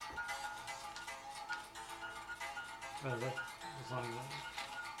As long as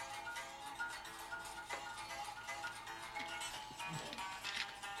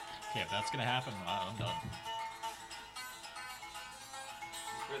Okay, if that's gonna happen, I'm done.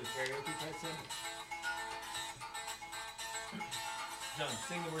 Where the karaoke part's in? John,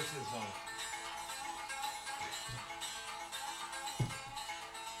 sing the words to the song.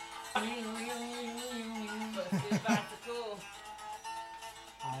 Bicycle.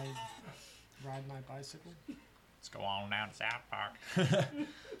 I ride my bicycle. Let's go on down to South Park.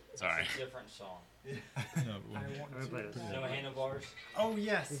 Sorry. It's a different song. No, I want to. No handlebars. Oh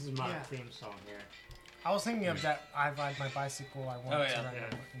yes. This is my yeah. theme song here. I was thinking of that. I ride my bicycle. I want Oh, to yeah. ride Yeah.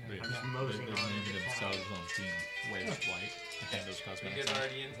 my. Wait, I'm just they're moseying on naming the themselves on Team Where's White. Nintendo's You cosmetics. guys are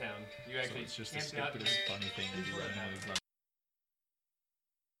already in town. You So actually it's just the camped out. stupidest funny thing to do right now. Is run.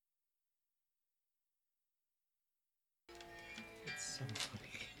 It's so funny.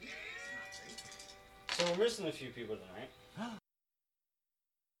 So we're missing a few people tonight.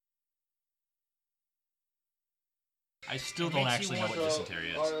 I still It don't makes you actually know what want dysentery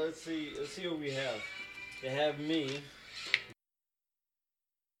is. Alright, let's see what we have. They have me.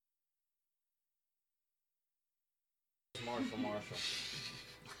 Marshall.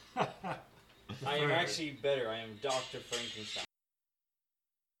 I am actually better. I am Dr. Frankenstein.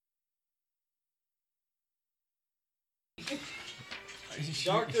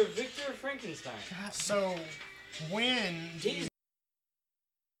 Dr. Victor Frankenstein. So, when do you,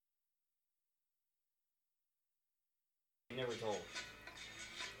 Never told.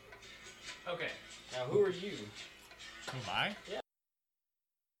 Okay. Now, who are you? Who am I?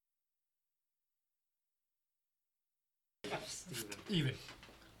 Steven. Even.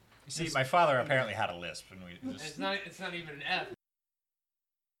 You see, my father apparently had a lisp, and we And just. it's not even an F.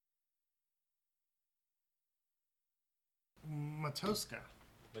 Matoska?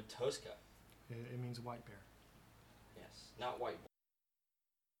 Matoska. It means white bear. Yes. Not white.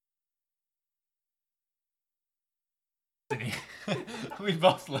 We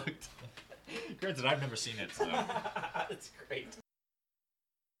both looked. Granted, I've never seen it, so. That's great.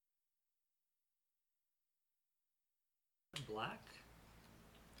 Black?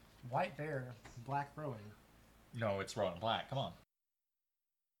 White bear, black Rowan. No, it's Rowan Black. Come on.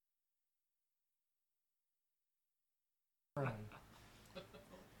 Rowan.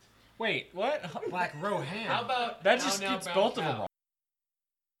 Wait, what? Black Rohan. How about That just now gets bounce both of them out? wrong.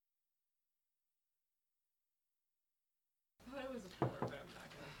 I thought it was a 4, but I'm not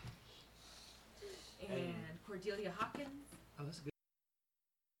gonna. And Cordelia Hawkins. Oh, that's good.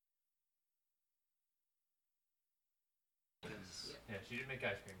 Yeah, she didn't make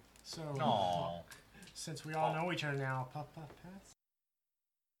ice cream. So, No. since we all know each other now, puff puff pass.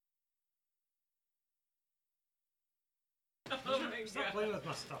 Oh my Stop god. playing with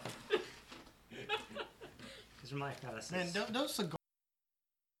my stuff. Because my gotta Man, those cigars.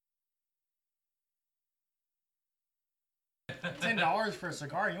 $10 for a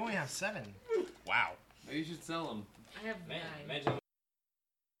cigar. You only have 7. Wow. Maybe you should sell them. I have Man, 9. imagine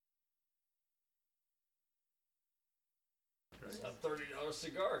a $30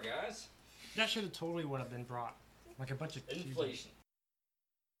 cigar, guys. That should have totally would have been brought. Like a bunch of Cubans. Inflation.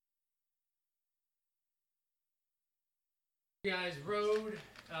 You guys rode.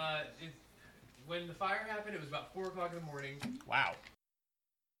 When the fire happened, it was about 4 o'clock in the morning. Wow.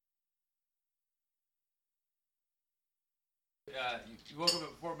 You woke up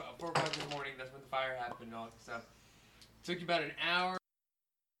at about 4 o'clock in the morning. That's when the fire happened and all that stuff. Took you about an hour.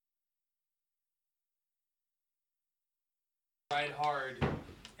 Ride hard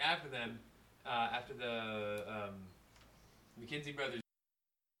after them, after the McKinsey brothers.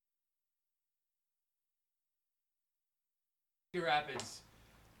 Cedar Rapids,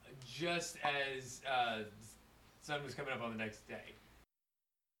 just as the sun was coming up on the next day.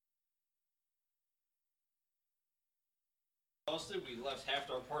 Honestly, we left half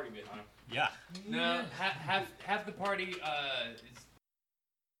our party behind. Yeah. No, half the party is.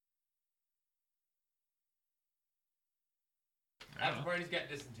 Half the party's got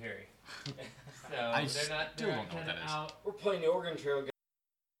dysentery, so I they're still not. don't They're know what kind that of is. out. We're playing the Oregon Trail.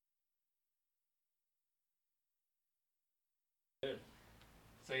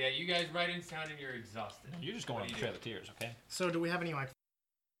 So yeah, you guys ride into town and you're exhausted. You're just going What on do the you Trail do? of Tears, okay? So, do we have any like?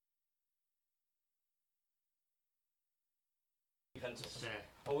 Pencils. Sad.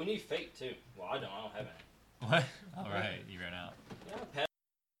 Oh, we need fate too. Well, I don't have any. What? Alright, you ran out. Yeah,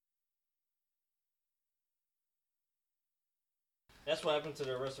 that's what happened to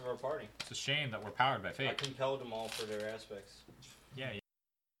the rest of our party. It's a shame that we're powered by I fate. compelled them all for their aspects. Yeah.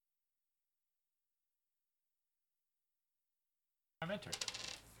 My mentor.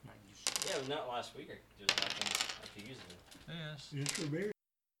 Yeah, but not last week. Just after using it. Yes. It's for me.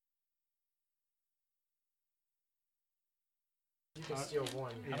 You can steal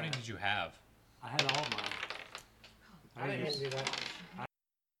one. How many did you have? I had all mine. I didn't used- do that.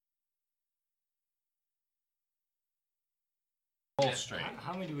 Full straight.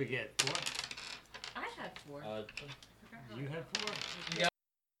 How many do we get? 4? I had 4. I forgot how You I- had 4? Yep.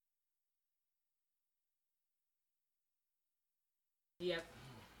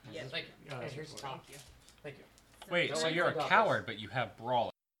 Yep. Thank you. Yeah, Hey, that's here's four. top. Thank you. Thank you. Wait, Don't so worry you're a about coward, but you have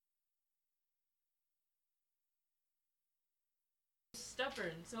brawling.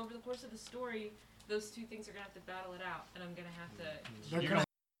 Stubborn. So over the course of the story, those two things are gonna have to battle it out, and I'm gonna have They're You gonna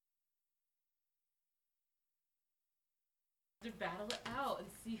to battle it out and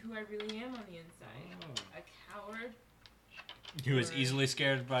see who I really am on the inside. Oh. A coward Who is easily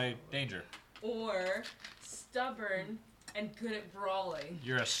scared by danger. or stubborn and good at brawling.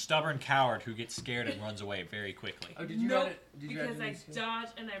 You're a stubborn coward who gets scared and runs away very quickly. Oh, did you Nope, add it? Did you add because it I in these? dodge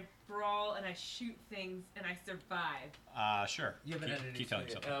and I brawl and I shoot things and I survive. Sure. You haven't added Keep telling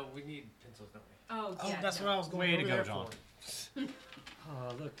yourself. We need pencils, don't we? Oh, Oh, yeah. that's no. what I was going Way to over go, there John. for.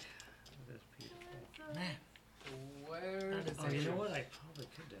 Oh, look. That's beautiful. Man, Where? That is Oh, you know what? I probably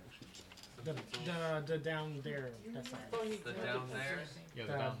could actually. the down there. That's not The down there. Yeah,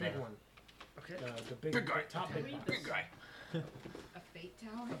 the big one. Okay. The big Big guy. top big one. Big guy. A fate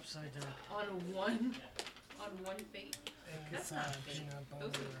tower Upside down. on one fate. That's not fate. Those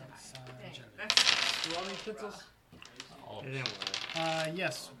are die. Dang, that's Do all need pencils? Oh, It didn't work.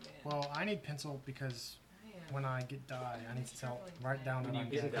 Yes. Well, I need pencil because when I get die, I need to tell write down that I Is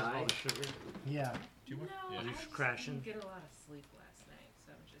get it all the sugar? Yeah. do you want? No, Yeah. I You just crashing? didn't get a lot of sleep last night,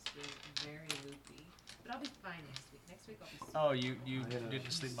 so I'm just very loopy. But I'll be fine next week. Next week I'll be super. Oh, you Yeah.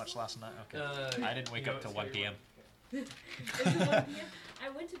 didn't sleep much last night? Okay. I I didn't wake up till 1 p.m. Is it 1 p.m.? I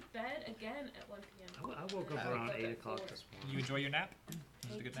went to bed again at 1 p.m. I woke up I around woke up 8 at o'clock 4. this You morning. enjoy your nap? Was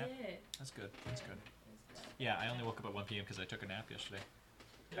I it a good nap? did. That's good. That's good. It was good. Yeah, I only woke up at 1 p.m. because I took a nap yesterday.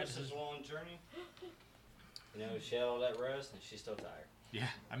 This is a long journey. You know, she had all that rest and she's still tired. Yeah,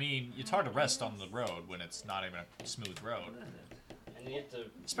 I mean, it's hard to rest on the road when it's not even a smooth road. And you have to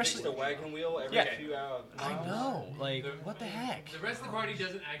Especially- fix the wagon wheel every Yeah. few hours. I know. Like, The- what the heck? The rest of the party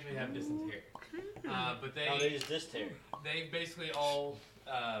doesn't actually have dysentery, but No, they use this tear. they basically all.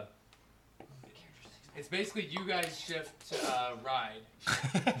 It's basically you guys shift to ride.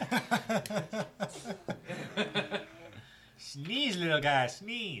 Sneeze, little guy,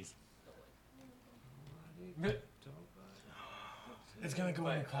 sneeze. It's gonna go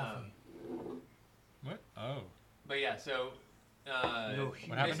in the But, coffee. What? Oh. But yeah, so No, What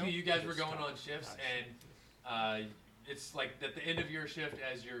happened? basically you guys were going on shifts, and it's like at the end of your shift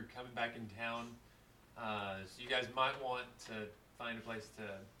as you're coming back in town. So you guys might want to find a place to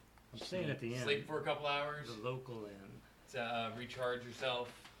I'm staying at the end. sleep for a couple hours The local end. to recharge yourself.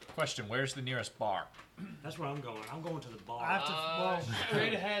 Question, where's the nearest bar? That's where I'm going. I'm going to the bar. I have to- well-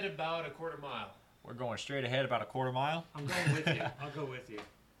 Straight ahead about a quarter mile. We're going straight ahead about a quarter mile. I'm going with you. I'll go with you.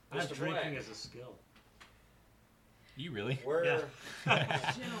 I have Mr. drinking Black. as a skill. You really? Where Yeah.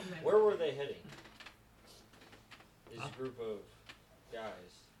 Gentlemen. where were they heading? This Huh? group of guys.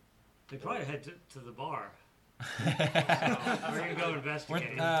 They probably head to the bar. We're gonna go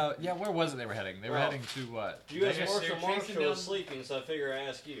investigate. Yeah, where was it they were heading? They were Well, heading to what? U.S. They're Marshal chasing Marshall down- is sleeping, so I figure I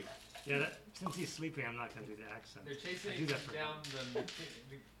ask you. Yeah, since he's sleeping, I'm not gonna do the accent. They're I chasing do that for down him. the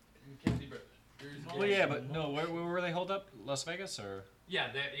McKenzie brothers. Well, yeah, but no, where were they holed up? Las Vegas or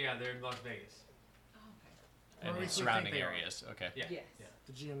Yeah, they're in Las Vegas. Oh, okay. Where and we the think surrounding they are. areas? Okay. Yeah. Yes. Yeah.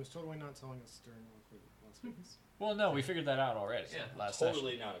 The GM is totally not telling us during Las Vegas. Well, no, we figured that out already. Yeah. Last session.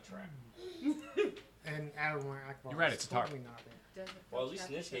 Totally not a trap. And Adam Akbar. You're right, is it's a tarp. totally not there. Doesn't Well, at feel least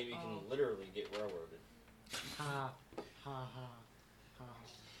in this traffic game, you at can all. literally get railroaded. Ha ha ha ha.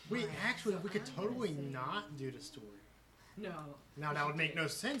 We actually we could totally not do the story. No. Now that would make no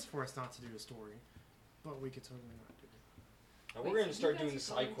sense for us not to do the story, but we could totally not do it. Now Wait, we're going to so start you doing guys are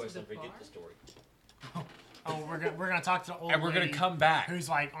side going to quests the and forget bar? the story. Oh, we're gonna talk to the old And we're gonna lady come back. who's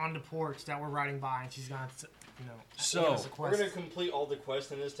like on the porch that we're riding by, and she's gonna So, give us a We're quest. going to complete all the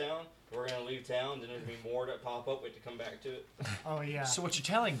quests in this town. We're going to leave town. Then there's going to be more that pop up. We have to come back to it. Oh yeah. So what you're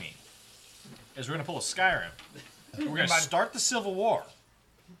telling me is we're gonna pull a Skyrim. We're gonna But- start the Civil War.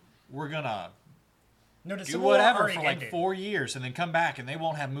 We're gonna No, the do Civil War whatever already for like ended. 4 years and then come back and they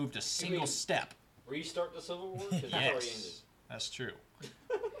won't have moved a single mean- step. Restart the Civil War? Because it's already ended. Yes, that's true.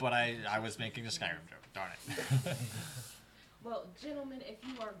 But I was making a Skyrim joke. Darn it. Well, gentlemen, if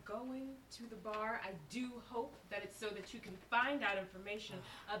you are going to the bar, I do hope that it's so that you can find out information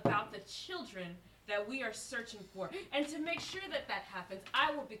about the children that we are searching for. And to make sure that that happens,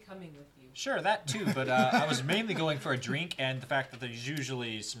 I will be coming with you. Sure, that too, but I was mainly going for a drink and the fact that there's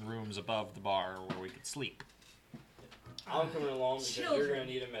usually some rooms above the bar where we could sleep. I'm coming along because you're going to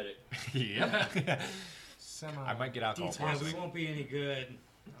need a medic. Yep. I might get alcohol. Yeah, we won't be any good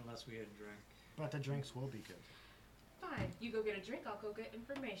unless we had a drink. But the drinks will be good. Fine. You go get a drink, I'll go get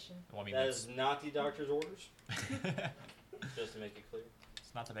information. Well, I mean, That is not the doctor's orders. Just to make it clear.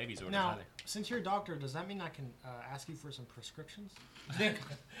 it's not the baby's orders Now, either. since you're a doctor, does that mean I can ask you for some prescriptions?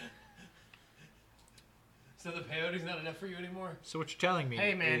 So the peyote's not enough for you anymore? So what you're telling me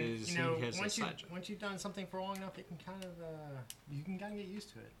Hey man, is you know, he has once a you side job. once you've done something for long enough, it can kind of you can kind of get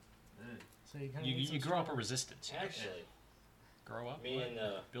used to it. So you kind of You grow up a resistance. Actually, Grow up. me and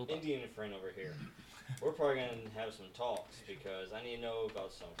the Build up. Indian friend over here, we're probably going to have some talks because I need to know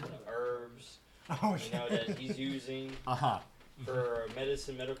about some kind of herbs, Oh you know, that he's using Uh-huh. for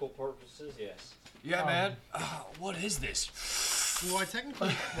medical purposes, yes. Yeah, Um, man. What is this? Well, I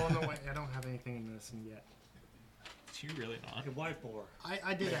technically, well, no, wait, I don't have anything in medicine yet. You really not. A white boar.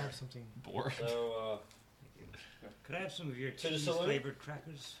 I did have something. Bore. So, Could I have some of your To the cheese saloon? flavored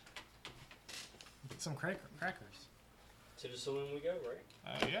crackers? Some crackers. to the saloon we go,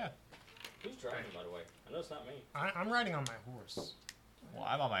 right? Yeah. Who's driving, by the way? I know it's not me. I'm riding on my horse. Well,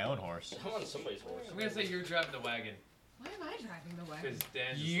 I'm on my own horse. I'm on somebody's horse. I'm gonna say you're driving the wagon Why am I driving the wagon? because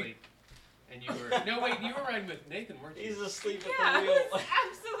Dan's You- asleep, and you were. No, wait, you were riding with Nathan, weren't you? He's asleep Yeah, at I the wheel. was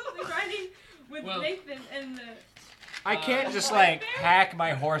absolutely riding with Well- Nathan and the. I can't just Right like there? hack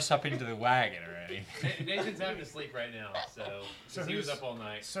my horse up into the wagon or anything. Nathan's having to sleep right now, so So he was who's- up all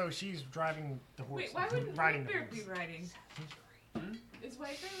night. So she's driving the horse. Wait, why wouldn't riding White the Bear horse? be riding? Hmm? Is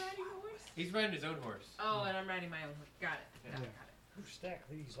White Bear riding the horse? He's riding his own horse. Oh, and I'm riding my own horse. Got it. Got it. Who stacked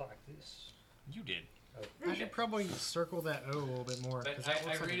these like this? You did. I should probably circle that O a little bit more. But 'cause that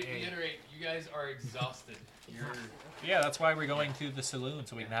looks like an A. reiterate, you guys are exhausted. You're. Yeah, that's why we're going to the saloon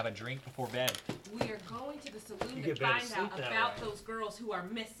so we can have a drink before bed We are going to the saloon You to get better find sleep out that about way. those girls who are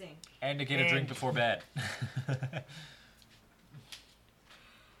missing. and to get a drink And- before bed.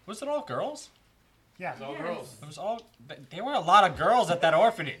 Was it all girls? Yeah. It's all Yes. girls. It was all. There were a lot of girls at that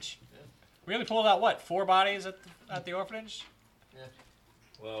orphanage. We only pulled out what 4 bodies at the orphanage.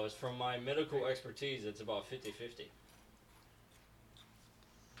 Well, it's from my medical expertise, it's about 50-50.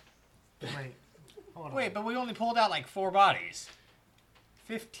 Wait. Hold on. Wait, but we only pulled out like 4 bodies.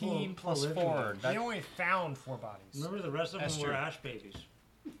 15 Poor plus living 4. ones. They only found 4 bodies. Remember the rest of That's them were true. ash babies.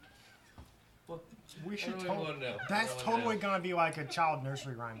 We I should don't really totally. want to know. That's I don't totally wanna know. gonna be like a child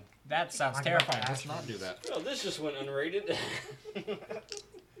nursery rhyme. That sounds Like terrifying. about Let's Ash not do babies. that. Well, this just went unrated.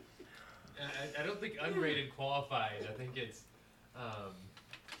 I don't think unrated qualifies. I think it's.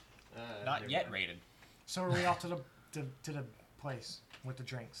 Not never yet mind. rated. So are we off to the place with the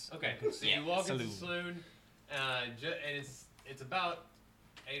drinks? Okay, so Yeah, you walk into the saloon. saloon, and it's about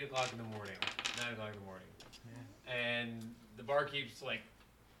 8 o'clock in the morning, 9 o'clock in the morning, and the barkeep's like,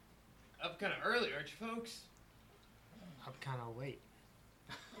 up kind of early, aren't you folks? I'm kind of late.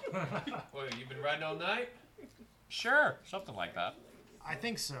 Well, you've been riding all night. Sure, something like that. I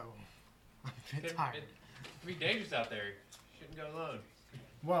think so. I'm a bit It tired. can be dangerous out there. Shouldn't go alone.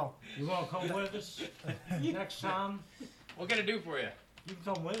 Well, You want to come with us next time? What can I do for you? You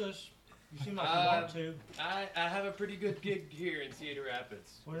can come with us. You seem like you want to. I have a pretty good gig here in Cedar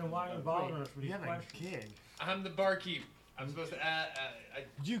Rapids. Well, then why are you bothering us with you these have a questions? gig. I'm the barkeep. I'm supposed to.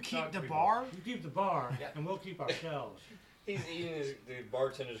 You Talk keep to the people. bar? You keep the bar, Yeah. and we'll keep our shelves. He's eating the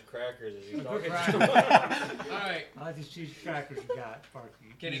bartender's crackers as he's talking. Crackers. All right. I like these cheese crackers you got, Sparky.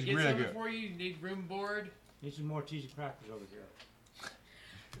 Can I He's get really something good. for you? You need room board? Need some more cheesy crackers over here.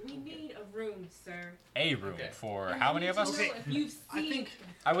 We need a room, sir. A room Okay. for And how we many need of to us? know if you've I seen- think-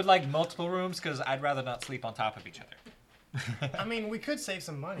 I would like multiple rooms because I'd rather not sleep on top of each other. I mean, we could save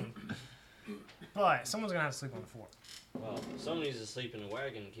some money, but someone's gonna have to sleep on the floor. Well, someone needs to sleep in the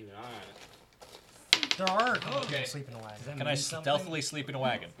wagon and keep an eye on it. There are a couple Okay. people sleeping in the Does wagon. that Can I mean something? stealthily sleep in a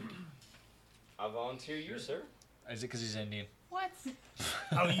wagon? I volunteer you, sir. Is it because he's Indian? What?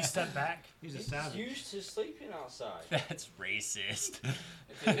 Oh, you step back? He's a He's savage. used to sleeping outside. That's racist.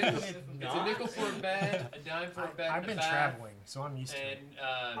 It's a nickel, it's a not. nickel for a bed, a dime for a bed, I've and been a bath, traveling, so I'm used to and it.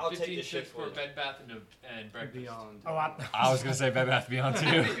 I'll take 15 the cents shift for a with bed, bath, and breakfast. Beyond. Oh, I was gonna say Bed Bath Beyond I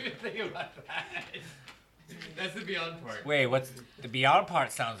too. didn't even think about that. That's the beyond part. Wait, what's the Beyond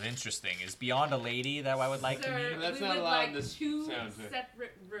part? Sounds interesting. Is Beyond a lady that I would like to Sir, meet? That's we not would allowed in like this 2 sound, sir.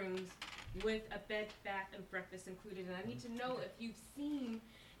 separate rooms with a bed, bath, and breakfast included. And I need to know if you've seen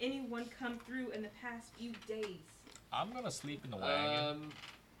anyone come through in the past few days. I'm gonna sleep in the wagon.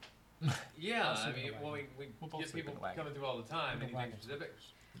 Yeah, I'll I sleep in mean, the well, wagon. we We'll both get sleep in people the wagon. coming through all the time. The Anything wagon. specific?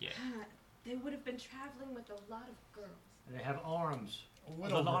 Yeah. They would have been traveling with a lot of girls. And they have arms. A A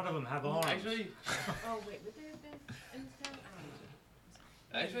little lot bit. of them have arms. Actually, Oh wait, would they have been in this town?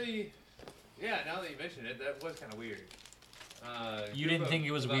 I don't know. actually, yeah. Now that you mention it, that was kind of weird. You Group didn't of think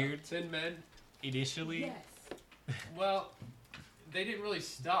it was about weird? 10 men. Initially? Yes. Well, they didn't really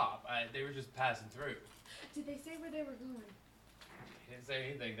stop. They were just passing through. Did they say where they were going? They didn't say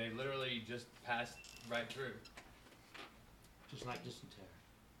anything. They literally just passed right through. Just like dysentery.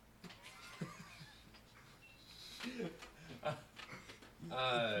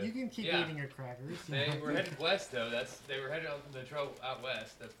 You can keep yeah. eating your crackers. They were headed west, though. They were headed on the trail out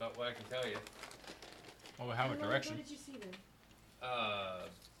west. That's about what I can tell you. Well, we have How a long direction. ago did you see them?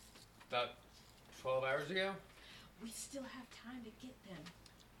 About 12 hours ago. We still have time to get them.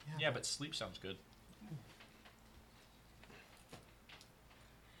 Yeah, but sleep sounds good.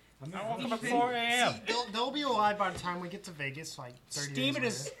 I woke up at 4 a.m. They'll be alive by the time we get to Vegas, like 30 Steven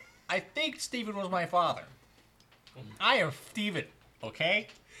days is. later. I think Steven was my father. I am Steven, okay?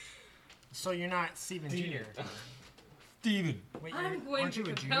 So you're not Steven Jr. Steven. Wait, I'm you're- going aren't to you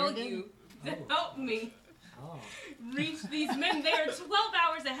a junior compel again? you to Oh. help me Oh. reach these men. They are 12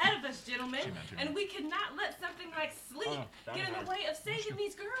 hours ahead of us, gentlemen, Junior, junior. and we cannot let something like sleep Oh, get in the way of saving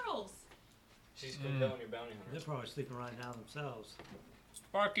these girls. She's compelling your bounty They're hunter. probably sleeping right now themselves.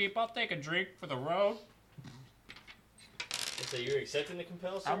 Barkeep, I'll take a drink for the road. So you're accepting the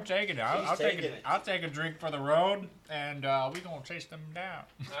compel, sir? I'm taking it. She's taking it. I'll take a drink for the road, and we gonna chase them down.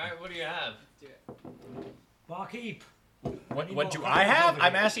 All right, what do you have? Barkeep! What need what more do crackers I have? over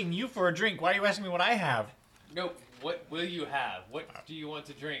I'm here. asking you for a drink. Why are you asking me what I have? No, what will you have? What do you want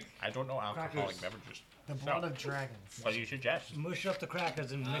to drink? I don't know alcoholic Crackers. beverages. The blood of dragons. What do you suggest? Mush up the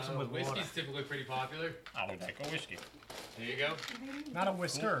crackers and mix them with Whiskey's water. typically pretty popular. I'll take a whiskey. There you go. Not a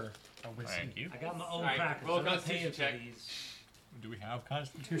whisker. A whiskey. Thank you. I got my own Alright, crackers. roll I'm not Constitution paying for check. these. Do we have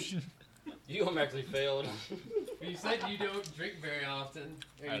Constitution? You automatically failed. You said you don't drink very often,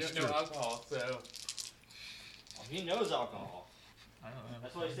 or you That's don't know true. alcohol, so He knows alcohol. I don't know.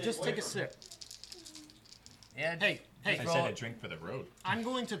 That's why he said Just take a sip. Yeah, hey, I hey, said a drink for the road. I'm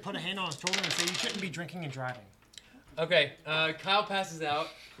going to put a hand on his shoulder and say you shouldn't be drinking and driving. okay. Kyle passes out.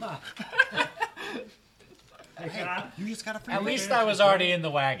 Hey, can I? You just got a free At drink. least I was already in the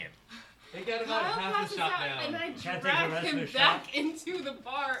wagon. He got about Kyle half a passes shot out, down. and I Can I take the drag rest of him the back shot? into the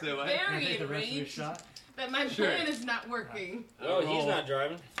bar, So what? Can I very take the rest of the enraged shot? that my Sure. plan is not working. Well, he's not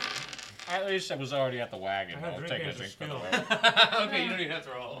driving. At least I was already at the wagon. I have I'll drink take a as a drink for the skill. road. Okay, you don't even have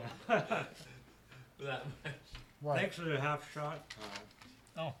to roll. For that much. What? Thanks for the half shot.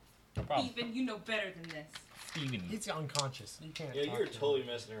 No problem. Ethan, you know better than this. Steven. He's unconscious. You can't. Yeah, talk you're to him. totally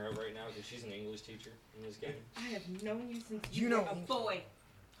messing her up right now because she's an English teacher in this game. I have known you since You you know- were a boy.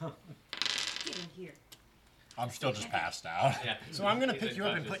 Get in here. I'm still just passed out. Yeah. So I'm gonna He's pick you up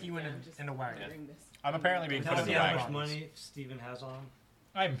and unconscious. put you in Yeah, I'm just a wagon. wondering this. I'm apparently being put Tell in me the how wagon. much money Steven has on him.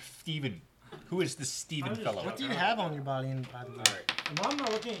 I'm Steven. Who is this Steven I'm just fellow? What do you have on your body, by the way? Alright. Well, I'm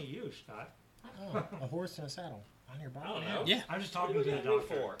not looking at you, Scott. Oh, a horse and a saddle on your body. I don't know. Yeah. I'm just What are talking we to the gonna do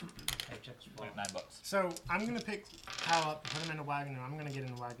doctor. for? Hey, check the spot. $9. So I'm gonna pick Kyle up, put him in the wagon, and I'm gonna get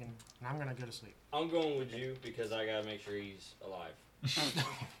in the wagon, and I'm gonna go to sleep. I'm going with you because I gotta make sure he's alive.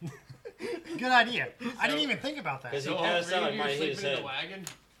 Good idea. I didn't even think about that. Because he So all passed three out, of I you might are hit his sleeping in the head. wagon?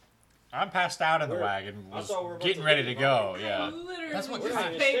 I'm passed out in the We're- wagon. I Was thought we were about getting to ready leave to the go. wagon. Yeah. Literally That's what just we're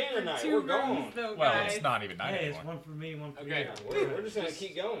not paid staying for tonight. 2 We're rooms, gone. though, Well, guys. it's not even night Hey, it's anymore. one for me, one for Okay. you. We're just gonna Just-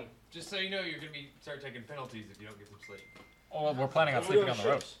 keep going. Just so you know, you're gonna start taking penalties if you don't get some sleep. Oh, we're planning on We're sleeping doing on the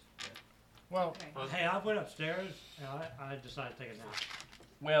road. shifts. Well, Okay. Hey, I went upstairs and I decided to take a nap.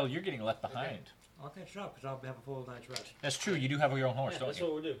 Well, you're getting left behind. I'll catch up because I'll have a full night's rest. That's true. You do have your own horse, Yeah, don't that's you?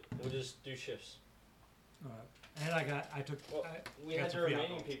 what we'll do. We'll just do shifts. All right. And I took. Well, we got had some the free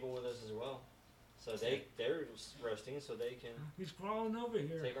remaining alcohol. people with us as well. So they're resting so they can He's crawling over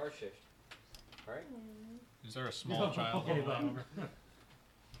here. take our shift. Alright? Is there a small child? Okay, all bud. over?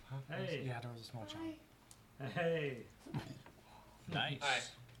 Hey. yeah, there was a small child. Hi. Hey. Nice. Alright.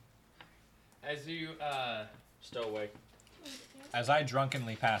 As you, Stowaway. As I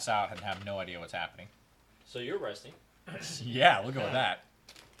drunkenly pass out and have no idea what's happening. So you're resting. Yeah, we'll go with that.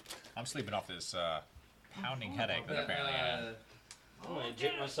 I'm sleeping off this pounding headache that uh, apparently I had. I'm gonna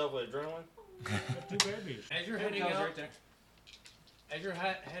inject myself with adrenaline. Got 2 babies. as you're heading out, as you're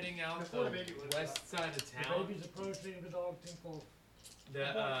heading out Before the the baby wakes west side of The town, baby's approaching the dog tinkle.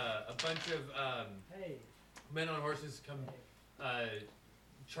 a bunch of Hey. men on horses come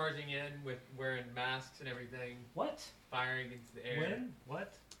charging in with wearing masks and everything, What? firing into the air. When?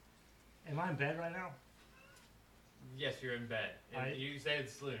 What? Am I in bed right now? Yes, you're in bed. And I- you stay at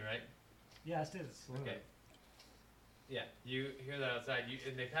the saloon, right? Yeah, I stayed at the saloon. Okay. Yeah, you hear that outside.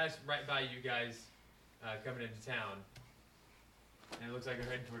 And they pass right by you guys coming into town. And it looks like they're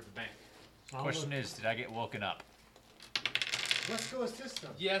heading towards the bank. Question is, did I get woken up? Let's go assist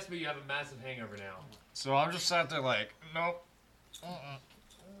them. Yes, but you have a massive hangover now. So I'm just sat there like, nope.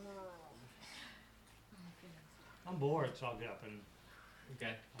 I'm bored, so I'll get up and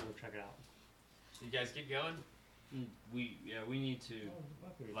Okay. I'll go check it out. You guys keep going? We need to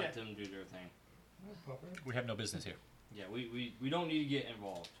Okay. let them do their thing. We have no business here. Yeah, we don't need to get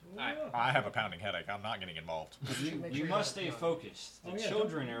involved. Alright. I have a pounding headache. I'm not getting involved. You must stay focused. The Oh, yeah,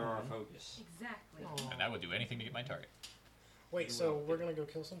 children don't- are our focus. Exactly. And I would do anything to get my target. Wait, so we're gonna go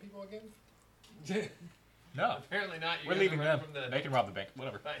kill some people again? No. Apparently not. You We're guys leaving are them. running from the They can rob the bank.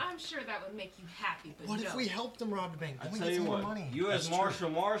 Whatever. bank. I'm sure that would make you happy, but What no. if we help them rob the bank? I Then we tell get you some more what, money. you as That's true.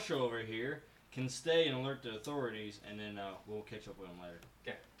 Marshall over here can stay and alert the authorities, and then we'll catch up with them later.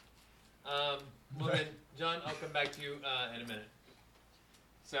 Well then, John, I'll come back to you in a minute.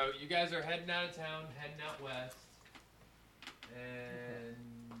 So you guys are heading out of town, heading out west, and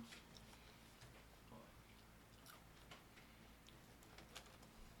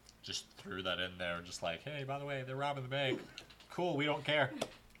Just threw that in there. Just like, hey, by the way, they're robbing the bank. Cool, we don't care.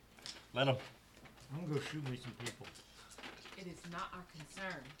 Let them. I'm gonna go shoot me some people. It is not our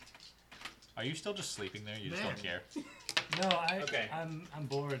concern. Are you still just sleeping there? You just Man. don't care. No, Okay. I'm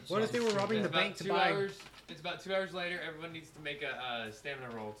bored. What so if they were I'm robbing it's the about bank to 2 buy? hours. It's about 2 hours later. Everyone needs to make a stamina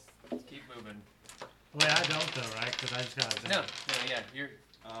roll. Just keep moving. Wait, I don't though, right? Because I just got. No, yeah, you're.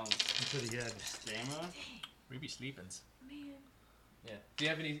 I'm pretty good. Stamina? We be sleeping. Man. Yeah. Do you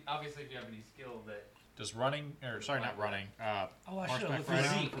have any? Obviously, do you have any skill that? Does running, or sorry, not running. Oh, I should have looked Horseback around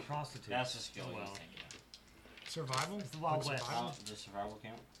riding? for prostitutes. That's a skill. Oh, well. You think, yeah. Survival? It's the Wild Like West. survival? Does survival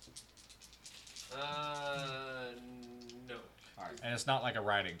count? No. Alright, And it's not like a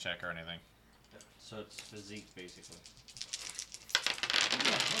riding check or anything. so it's physique basically.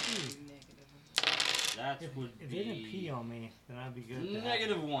 That If, would if be they didn't pee on me, then I'd be good. to have.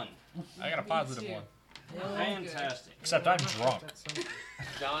 -1. I got a positive too. one. Fantastic. Except I'm drunk. That's something.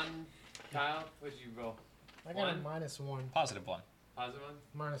 John, Kyle, what'd you roll? I got a One? -1. Positive one. Positive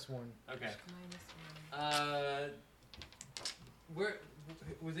one. -1. Okay. -1. Where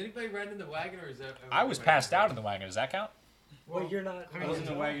was anybody riding in the wagon, or is that? I was passed out in the wagon. Does that count? Well, you're not. I was in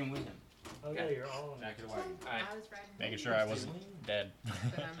the wagon with him. Oh yeah, you're all in Back of the wagon. All right. I was riding. Making sure I wasn't dead.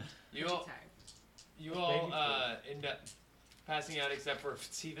 But I'm You pretty all, tired. you all end up passing out, except for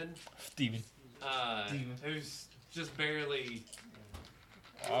Steven, Steven. who's just barely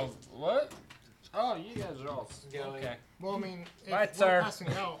What? Oh, you guys are all going. okay. Well, I mean, if Right, we're sir. passing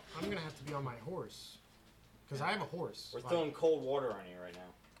out, I'm gonna have to be on my horse. Because I have a horse. We're Like, throwing cold water on you right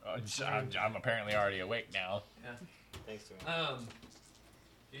now. I'm apparently already awake now. Thanks to him.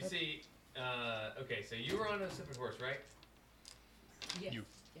 You see, okay, so you were on a separate horse, right? Yes. You-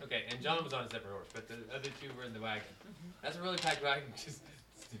 Yes. Okay, and John was on a separate horse, but the other two were in the wagon. That's a really packed wagon. Just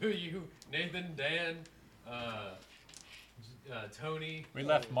you, Nathan, Dan, Tony. We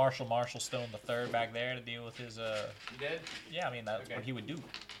left Marshall Stone III back there to deal with his. You did? Yeah, I mean that's Okay. what he would do. So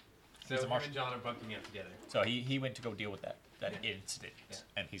He's a him marshal. and John are bunking up together. So he went to go deal with that Yeah. incident, Yeah.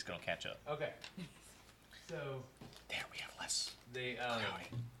 and he's gonna catch up. Okay. So There we have less. they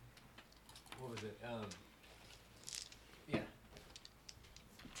crowding. what was it? Yeah.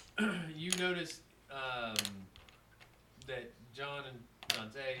 You notice that John and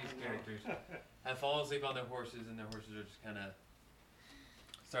Dante's characters have fallen asleep on their horses, and their horses are just kind of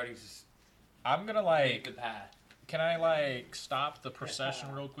starting to I'm gonna make like. the path. Can I like stop the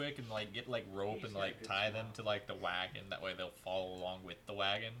procession real quick and like get like rope and like tie them to like the wagon? That way they'll follow along with the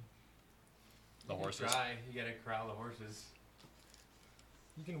wagon. The You can horses. Try. You gotta corral the horses.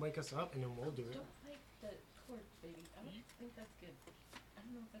 You can wake us up and then we'll do it. Don't fight the cord, baby. I don't think that's good. I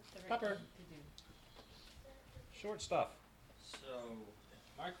don't know if that's the right Pepper. thing to do. Short stuff. So,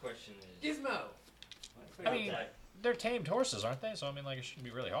 my question is. Gizmo. I mean, they're tamed horses, aren't they? So I mean, like it shouldn't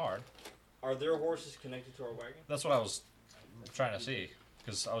be really hard. Are their horses connected to our wagon? That's what I was trying to see,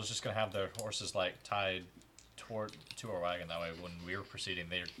 because I was just gonna have their horses like tied to our wagon. That way, when we were proceeding,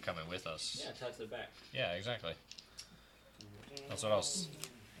 they're coming with us. Yeah, tied to the back. Yeah, exactly. That's what I was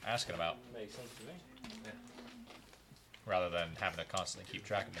asking about, Makes sense to me. rather than having to constantly keep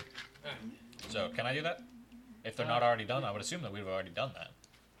track of them. Alright. So, can I do that? If they're not already done, I would assume that we've already done that.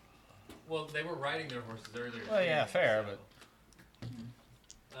 Well, they were riding their horses earlier. Well, yeah, fair, so,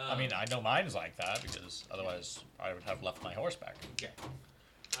 I mean, I know mine's like that, because otherwise I would have left my horse back.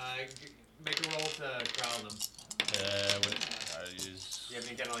 make a roll to corral them. Use... You have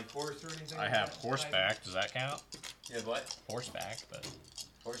any kind of like horse or anything? I like have that? horseback. Does that count? You have what? Horseback, but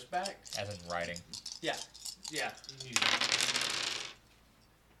Horseback? as in riding. Yeah. Yeah. You can use that.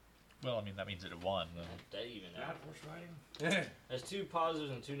 Well, I mean that means it won. Then. That even Bad out. horse riding. There's 2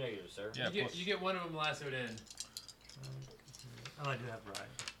 positives and 2 negatives, sir. Yeah, you get one of them lassoed in. Oh, I do have ride.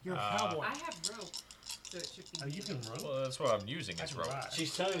 You're a Uh, cowboy. I have rope, so it should be. Oh, you can rope. Well, that's what I'm using. I Is can rope. ride.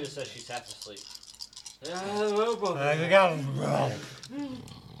 She's telling us that she's half asleep. I got rope. I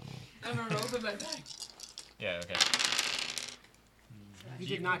have a rope in my bag. Yeah. Okay. You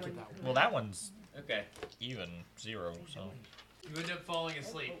did not get that one. Well, that one's Okay. even 0. So You end up falling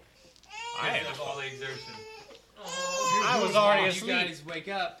asleep. I Because of all the exertion. I was already When asleep. You guys wake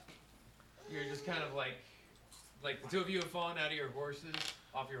up. You're just kind of like the 2 of you have fallen out of your horses,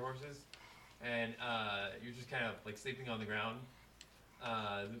 off your horses, and you're just kind of like sleeping on the ground.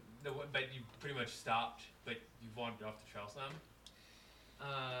 But you pretty much stopped, but you've wandered off the trail some.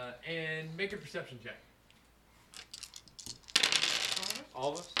 And make a perception check.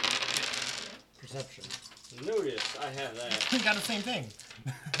 All of us? Perception. Notice, I have that. We got the same thing.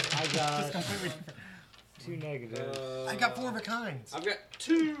 I got Completely different. 2 negatives. I got 4 of a kind. I've got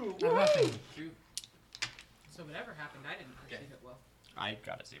 2. I have nothing. So whatever happened, I didn't Okay. perceive it well. I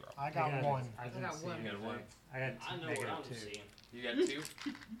got a 0. I got got 1. I didn't got see one. anything. You got one. I got I know what negative I'm 2. seeing. You got 2?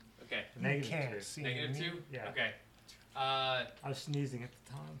 Okay. You Negative can't 2. see Negative me. 2? Yeah. Okay. I was sneezing at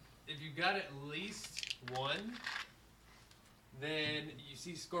the time. If you got at least 1, then you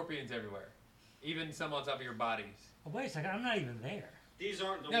see scorpions everywhere. Even some on top of your bodies. Oh, wait a second. I'm not even there. These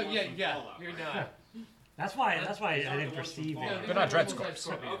aren't the No, ones yeah, from yeah. Fallout, You're right? not. That's why. These That's why I aren't didn't the ones from perceive Fallout. it. They're not dread normal-type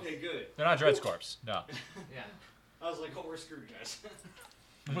scorpions. Okay, good. They're not Dread Scorps. No. Yeah. I was like, oh, we're screwed, guys.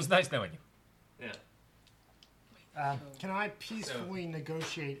 It was nice knowing you. Yeah. Can I peacefully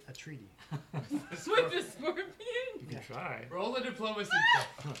negotiate a treaty? With the scorpion? You can try. Roll a diplomacy check.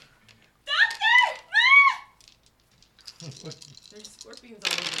 There's scorpions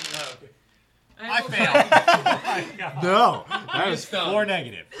all over me. Oh, okay. I failed. No, that was stung. 4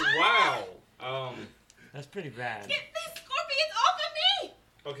 negative. Wow. That's pretty bad. Get these scorpions off of me!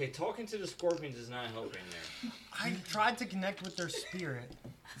 Okay, talking to the scorpions is not helping there. I tried to connect with their spirit.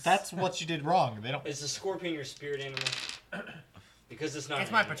 That's what you did wrong. They don't. Is the scorpion your spirit animal? Because it's not. It's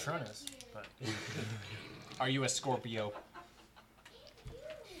an my animal. Patronus. But Are you a Scorpio?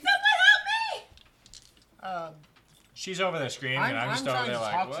 She's over there screaming, and I'm just over trying there to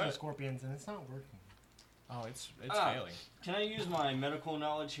like, talk to the what? scorpions, and it's not working. Oh, it's Ah. failing. Can I use my medical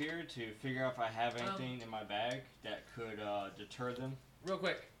knowledge here to figure out if I have anything in my bag that could deter them? Real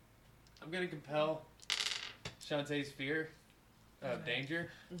quick. I'm going to compel Shantae's fear of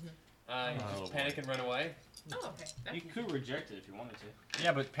danger. Just panic and run away. Oh, okay. You could reject it if you wanted to.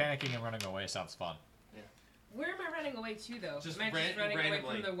 Yeah, but panicking and running away sounds fun. Where am I running away to, though? Just am I just running randomly.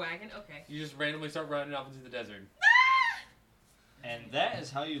 away from the wagon? Okay. You just randomly start running off into the desert. And that is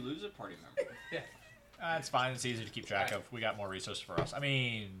how you lose a party member. It's fine. It's easy to keep track of. We got more resources for us. I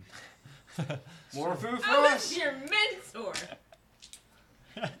mean, More food for I us. was your mentor!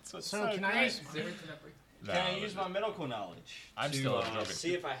 that's what's So can I Right. use? No, Can I use my medical knowledge I'm to still observing.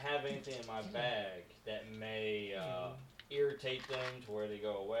 see if I have anything in my bag that may irritate them to where they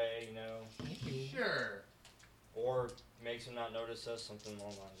go away, you know, Sure. or makes them not notice us, something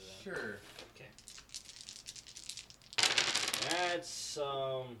along the lines of that. Sure. That's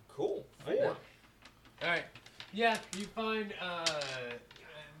cool. Yeah. 4. All right. Yeah, you find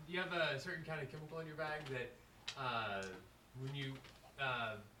you have a certain kind of chemical in your bag that when you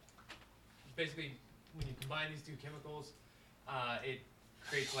basically when you combine these 2 chemicals, it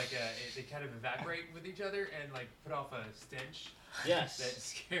creates like they kind of evaporate with each other and like put off a stench that Yes.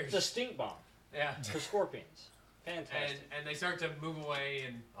 scares. It's a stink bomb Yeah. for scorpions. Fantastic. And they start to move away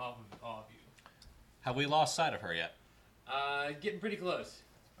and off of you. Have we lost sight of her yet? Getting pretty close.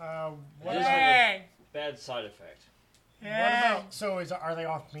 What It is about? like a bad side effect. What about? So are they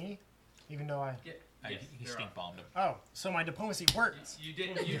off me? Even though I. Yes, He they're stink off. bombed him. Oh, so my diplomacy worked. You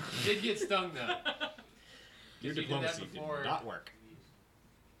did get stung though. Your You did that diplomacy did before. not work.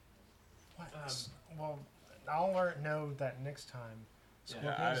 What? Well, I'll know that next time. Yeah,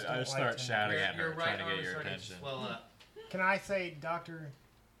 Scorpions I don't start like to- shouting at Your her, right trying to arm get is your starting attention. to swell up. Can I say, Doctor,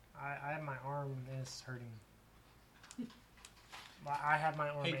 I have my arm and it's hurting. I have my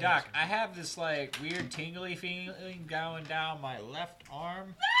arm. Hey and Doc, it's I have this like weird tingly feeling going down my left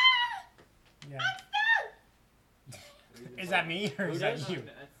arm. hurting. Yeah. Is that me or Who is that does? you?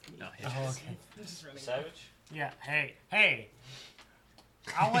 No, Oh, okay. Just running away. Savage? Yeah. Hey.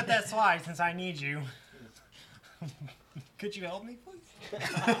 I'll let that slide since I need you. Could you help me, please?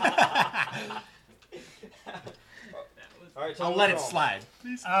 All right, tell I'll me let it what's wrong.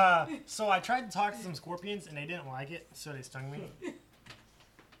 slide. So I tried to talk to some scorpions and they didn't like it, so they stung me.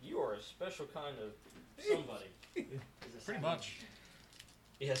 You are a special kind of somebody. Pretty much.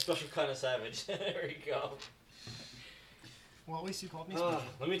 Yeah, special kind of savage. There you go. Well, at least you called me special.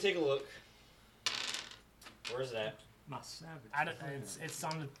 Let me take a look. Where's that? My savage. I don't, it's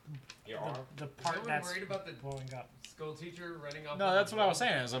on Your arm? the Is part no one that's worried about the blowing up. school teacher running off? No, with that's the what I was ball?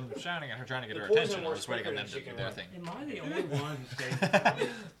 saying. As I'm shouting at her, trying to get The her poison attention, I works was waiting on quicker them than to do chicken their run. thing. Am I the only one who stayed?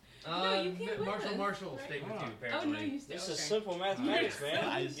 No, you came with us, Marshall right? stayed with you, Oh. Oh, no, apparently. you still. This Okay. is simple mathematics, man.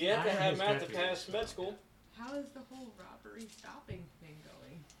 Nice. You have to have Nice math to deputy. pass med school. How is the whole robbery stopping thing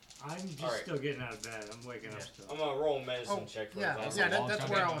going? I'm just Alright. still getting out of bed. I'm waking up still. I'm gonna roll a medicine Oh, check for yeah, advice. yeah, long that's time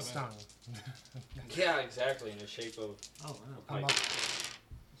where I ago. was stung. Yeah, exactly, in the shape of Oh wow. I'm like, up.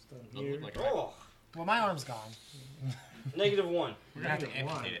 Just done Look here. like oh, Well, my arm's gone. -1. We're gonna have to Negative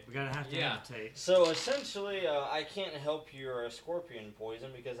one. amputate it. We're gonna have to Yeah. amputate. So essentially, I can't help your scorpion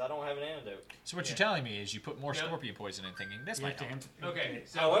poison because I don't have an antidote. So what Yeah. you're telling me is you put more No. scorpion poison in, thinking this You might have to help. Okay, amputate.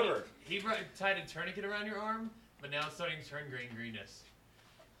 so However- he tied a tourniquet around your arm, but now it's starting to turn greenness.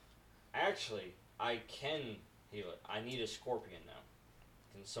 Actually, I can heal it. I need a scorpion now.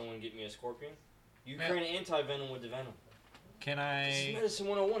 Can someone get me a scorpion? You Yeah. create anti-venom with the venom. Can This is I medicine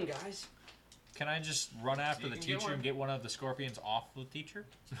 101, guys. just run after You the can get teacher one. and get one of the scorpions off the teacher?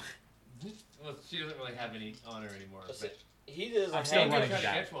 Well, she doesn't really have any on her anymore. Let's But He doesn't I'm still I'm have gonna running try to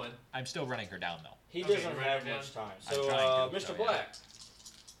down. catch one. I'm still running her down though. he Okay, doesn't write have it down. much time. I'm So, trying to, Mr. so, yeah. Black,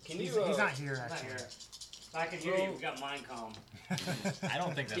 can He's, you? he's not here, Not actually. here. I can hear you. We got mind calm. I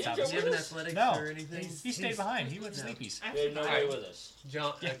don't think that's Did how you this have an works. athletics No. or anything? He stayed behind. He went sleepies. We have nobody with us.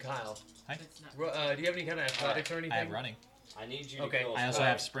 John, Yeah. Kyle. It's not. Do you have any kind of athletics or anything? I have running. I need you to Okay. kill. I also Spike.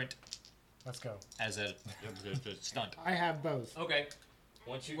 have sprint Let's go. as a stunt. I have both. Okay.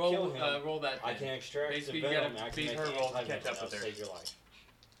 Once you Roll, kill him, roll that. I then. can extract Basically, the you gotta venom. I can beat make her roll to anti-venom. catch up That'll with her. save your life.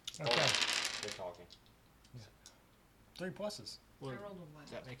 Okay. You're talking. 3 pluses. I rolled a 1.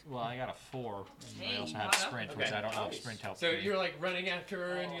 That makes well. I got a 4, and I Hey, also you have caught up. sprint, which Okay. I don't know if Nice. sprint helps. So me. you're like running after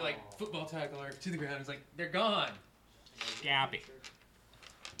her and you like football tackle her to the ground. It's like they're gone. Gappy.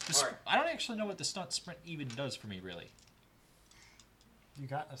 Alright. I don't actually know what the stunt sprint even does for me, really. You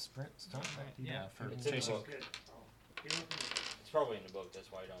got a sprint stunt? Yeah, for It's in the chasing. book. Good. You don't think- It's probably in the book.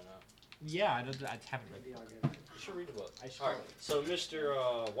 That's why I don't know. Yeah, I haven't read. Maybe I'll get it. You should read the book. I should. All right. So,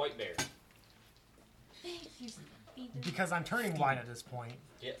 Mr. White Bear. Thank you, Stephen. Because I'm turning white at this point.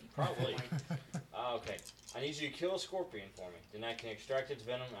 Yeah, probably. Okay. I need you to kill a scorpion for me. Then I can extract its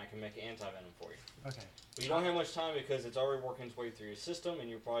venom and I can make anti-venom for you. Okay. But you don't have much time because it's already working its way through your system and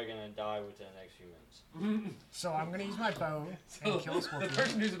you're probably going to die within the next few minutes. So I'm gonna use my bow So and kill a the scorpion.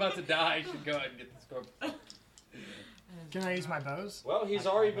 person who's about to die should go ahead and get the scorpion. Can I use my bows? Well, he's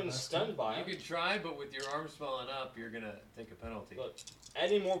I already can been have stunned by You it. could try, but with your arm swelling up, you're gonna take a penalty. Look,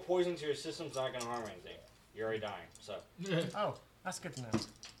 adding more poison to your system's not going to harm anything. You're already dying. So, Oh, that's good to know.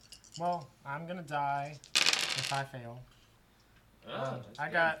 Well, I'm gonna die if I fail. Oh, that's I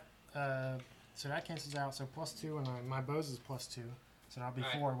good. got so that cancels out. So +2, and my bows is +2. So that'll be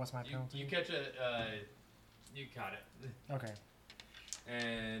Alright, 4. What's my You, penalty? you catch a. You caught it, Okay.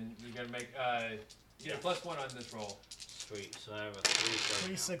 and you're gonna make. You get a +1 on this roll. sweet. So I have a 3 start We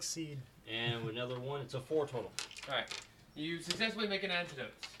now. succeed. And with another 1, it's a 4 total. All right. You successfully make an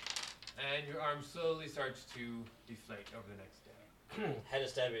antidote, and your arm slowly starts to deflate over the next day. Had to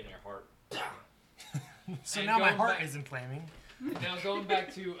stab it in your heart. So And now my going heart back- is inflaming. Now going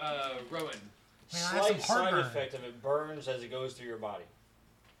back to Rowan. Man, I have Slight some side heartburn. effect of it burns as it goes through your body.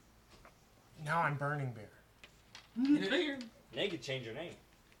 Now I'm Burning Bear. They could change your name.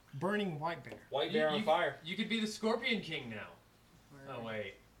 Burning White Bear. White Bear on you, fire. You could be the Scorpion King now. Oh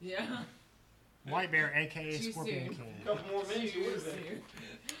wait. Yeah. White Bear, aka Too Scorpion soon. King. Couple more minutes, you would have been.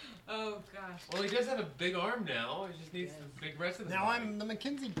 Oh gosh. Well, he does have a big arm now. He just needs the big rest of the Now body. I'm the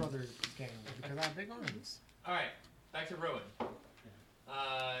McKenzie Brothers gang because I have big arms. All right, back to Rowan.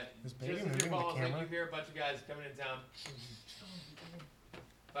 Is Just Baby as you're moving the following, camera? you hear a bunch of guys coming in town,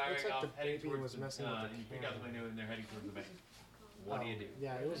 firing Looks like off, the heading baby towards was the. messing with the You pick out the camera. window and they're heading towards the bank. What do you do?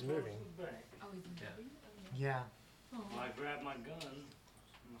 Yeah, it was moving. Oh, he's in Yeah. heavy? Yeah. Oh. I grab my gun,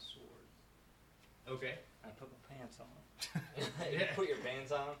 my sword. Okay. I put my pants on, You Yeah. put your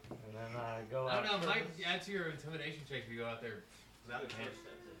pants on. and then I go I out. don't know. Might first. add to your intimidation check if you go out there without pants.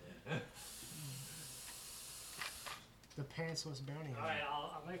 The pantsless bounty All hunter. right,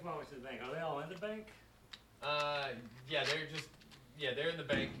 I'll make my way to the bank. Are they all in the bank? Yeah, they're in the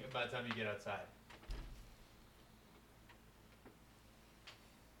bank by the time you get outside.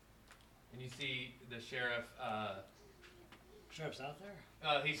 And you see the sheriff. Sheriff's out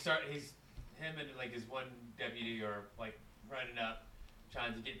there. He's him and like his one deputy are like running up,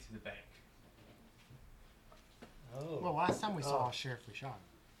 trying to get to the bank. Oh. Well, last time we saw Oh. a sheriff, we shot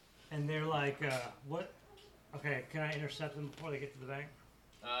And they're like, what? Okay, can I intercept them before they get to the bank?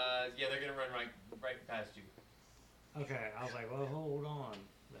 Yeah, they're gonna run right past you. Okay, I was like, well, hold on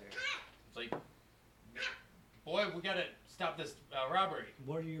there. It's like, boy, we gotta stop this robbery.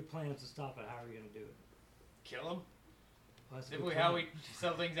 What are your plans to stop it? How are you gonna do it? Kill them. Well, that's a Typically, good how plan. we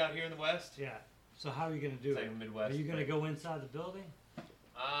sell things out here in the West. Yeah. So how are you gonna do It's it? like the Midwest. Are you gonna but- go inside the building?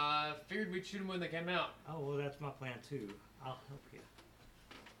 Figured we'd shoot them when they came out. Oh well, that's my plan too. I'll help you.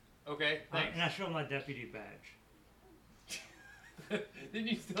 Okay, thanks. And I show my deputy badge. Didn't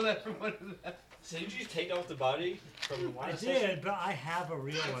you steal that from one of them? So did you take off the body from the I wine session? did, but I have a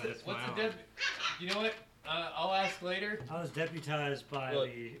real one. It's What's my the own. deputy? You know what? I'll ask later. I was deputized by Look,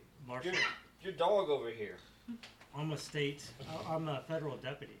 the marshal. Your dog over here. I'm a state. I'm a federal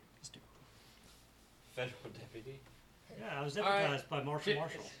deputy. Federal deputy. Yeah, I was All right. deputized by Marshal Ta-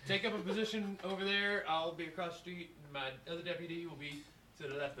 Marshall. Take up a position over there. I'll be across the street. And my other deputy will be to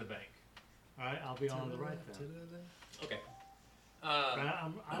the left of the bank. All right, I'll be on the right then. Okay.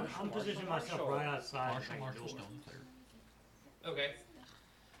 Right, I'm positioning myself Marshall. right outside Marshall, the bank Marshall, door. Stone clear. Okay.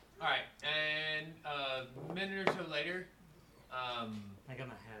 All right. And a minute or so later, I got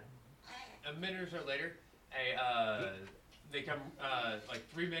my head. a minute or so later, they come. Like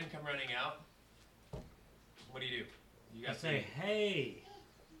 3 men come running out. What do? You I got say, hey,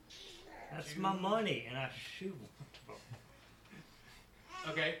 that's my money, and I shoot them.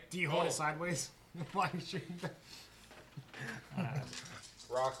 Okay. Do you hold roll. it sideways? Why are you shooting that?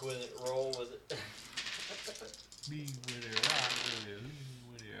 Rock with it, roll with it. Be with it, rock with it,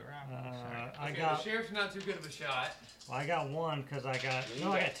 with it, rock. I Okay, got. the sheriff's not too good of a shot. Well, I got one because I got.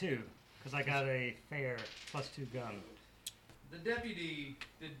 No, I got two because I got a fair +2 gun. The deputy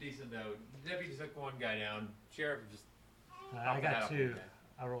did decent though. The deputy took one guy down. Sheriff just. I knocked it got out. 2.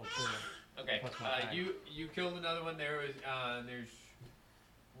 I rolled 2. Okay. Plus my tag. You killed another one. There's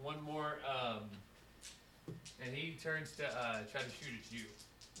one more. And he turns to try to shoot at you.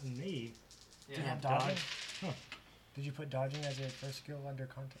 And me. Yeah. Do you have Dodge. dodging? Huh. Did you put dodging as a first skill under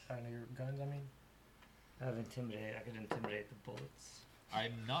your guns? I mean, I have intimidate. I could intimidate the bullets.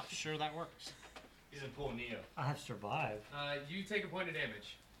 I'm not sure that works. He's in full Neo. I have survived. You take a point of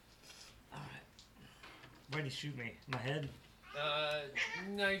damage. All right. Where'd he shoot me? My head?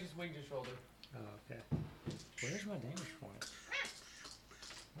 No, you just winged your shoulder. Oh, okay. Where's my damage point?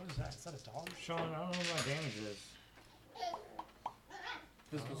 what is that? Is that a dog? Sean, I don't know what my damage is.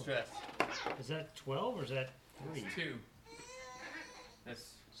 Physical Oh. stress. Is that 12 or is that 3? 2.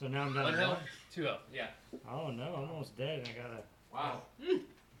 That's So now I'm down 1 to health, 1? 2 health. Yeah. Oh no, I'm almost dead and I gotta. Wow.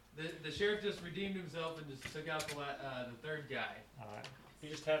 The sheriff just redeemed himself and just took out the third guy. Alright. He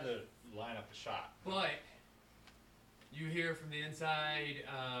just had to line up the shot. But you hear from the inside,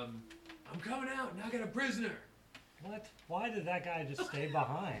 I'm coming out and I got a prisoner. What? Why did that guy just stay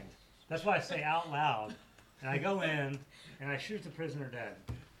behind? That's why I say out loud. And I go in and I shoot the prisoner dead.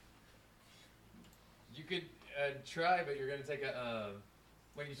 You could try, but you're gonna take a.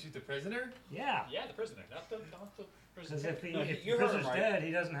 When you shoot the prisoner? Yeah. Yeah, the prisoner, not the Because prisoner. if, No, if you the heard him prisoner's right. dead, he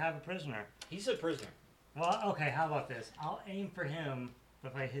doesn't have a prisoner. He's a prisoner. Well, okay, how about this? I'll aim for him,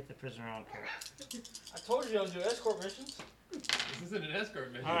 but if I hit the prisoner, I don't care. I told you don't do escort missions. This isn't an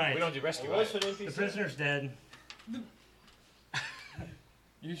escort mission. Alright. We don't do rescue. It was right? for the The NPC. prisoner's dead.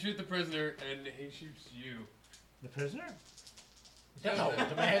 You shoot the prisoner and he shoots you. The prisoner? No,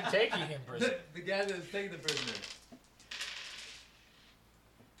 the man taking him prison. The guy that's taking the prisoner.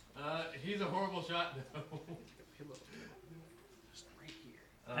 He's a horrible shot though.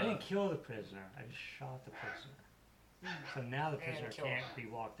 I didn't kill the prisoner. I just shot the prisoner. So now the prisoner kill can't him. be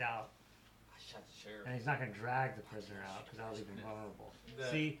walked out. I shot the sheriff. And he's not going to drag the prisoner out because I was even vulnerable. The-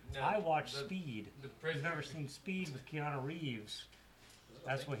 See, no, I watch the- Speed. The If you've prisoner. never seen Speed with Keanu Reeves,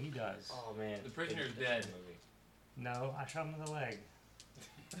 that's what he does. Oh man. The prisoner's It's a dead. movie. No, I shot him in the leg.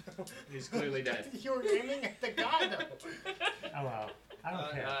 He's clearly dead. You were aiming at the guy though. Oh well, I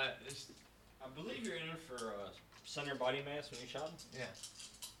don't care. I believe you're in for center body mass when you shot him.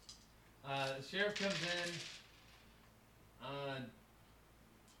 Yeah. The sheriff comes in.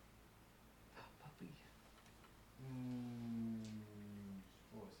 Puppy.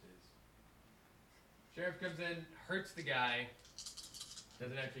 What was his? Sheriff comes in, hurts the guy.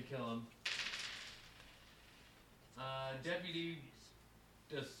 Doesn't actually kill him. Deputy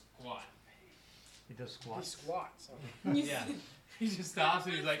does squat. He does He squats. squats. Yeah. He just stops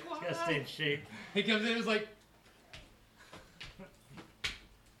and he's like, He's gotta stay in shape. he comes in and is like,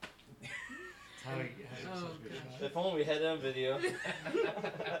 That's how he has such a good shot. If only we had that on video.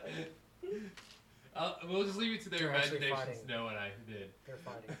 we'll just leave it to their They're actually imaginations fighting. to know what I did. They're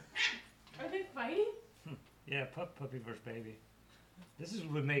fighting. Are they fighting? Yeah, puppy versus baby. This is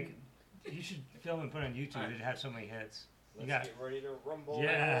would make. You should film and put it on YouTube. Alright. It'd have so many hits. Let's got- get ready to rumble.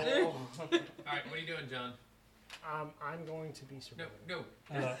 Yeah. All right, what are you doing, John? I'm going to be No, surviving. no,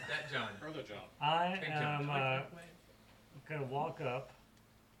 Uh, that John. Other John. I Big John. am gonna walk up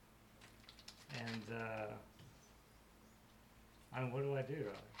and what do I do?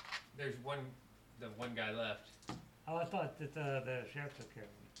 There's the one guy left. Oh, I thought that the sheriff took care of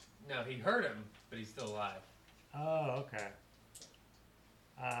him. No, he hurt him, but he's still alive. Oh, okay.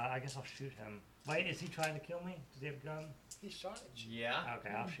 I guess I'll shoot him. Wait, is he trying to kill me? Does he have a gun? He shot at you. Yeah. Okay,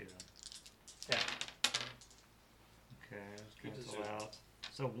 I'll shoot him. Yeah. Okay, let's Good cancel decision. out.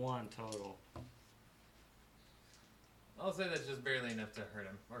 So 1 total. I'll say that's just barely enough to hurt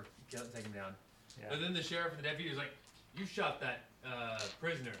him or take him down. Yeah. But then the sheriff and the deputy was like, "You shot that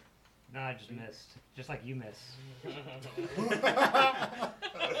prisoner." No, I just missed. Just like you missed.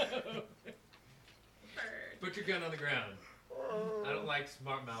 Put your gun on the ground. I don't like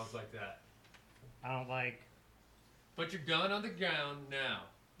smart mouths like that. I don't like. Put your gun on the ground now.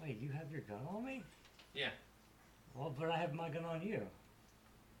 Wait, you have your gun on me? Yeah. Well, but I have my gun on you.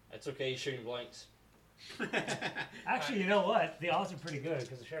 That's okay. You're shooting blanks. Actually, you know what? The odds are pretty good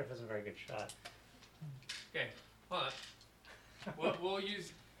because the sheriff isn't a very good shot. Okay. Hold on. We'll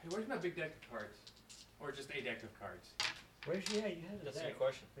use. Hey, where's my big deck of cards? Or just a deck of cards? Where's she at? You had a That's a deck good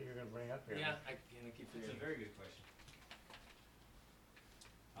question. that you're gonna bring up here. Yeah, I keep That's forgetting. a very good question.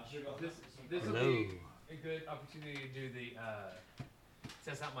 I'll show you This will Hello. be a good opportunity to do the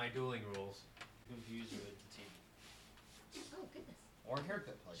test out my dueling rules. Confused with the team. Oh goodness. Or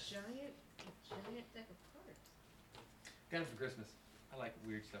haircut place. Giant deck of cards. Got it for Christmas. I like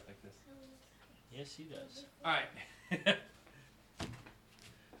weird stuff like this. Yes, he does. All right.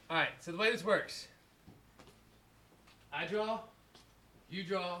 All right. So the way this works, I draw, you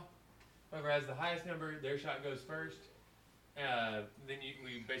draw. Whoever has the highest number, their shot goes first. Then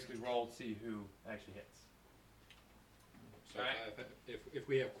we basically roll to see who actually hits. So Alright. if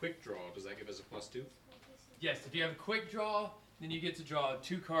we have quick draw, does that give us a +2? Yes. If you have a quick draw, then you get to draw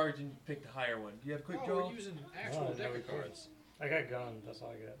 2 cards and pick the higher one. Do you have a quick Oh, draw? we're using actual Oh, deck never of cards. I got guns. That's all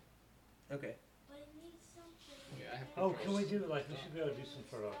I got. Okay. Yeah, I have Oh, quick can we draws. do like we should be able to do some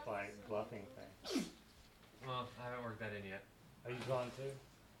sort of like bluffing thing? Well, I haven't worked that in yet. Are you going to?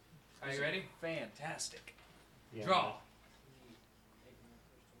 Are you ready? Fantastic. Yeah. Draw.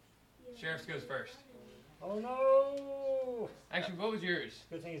 Sheriff's goes first. Oh no! Actually, what was yours?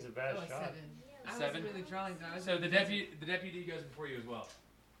 Good thing he's a bad Oh, shot. 7. I 7? wasn't really drawing though. I was So the really deputy goes before you as well.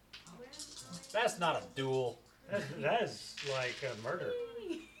 That's not a duel. That is like a murder.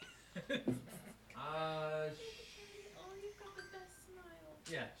 Uh, Oh, you've got the best smile.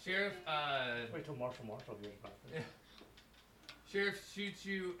 yeah, sheriff. Wait till Marshall hears about this. Yeah. Sheriff shoots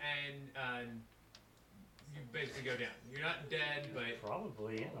you and you basically go down. You're not dead, but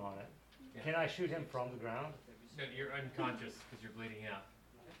Probably in on it. Yeah. Can I shoot him from the ground? no, you're unconscious because you're bleeding out.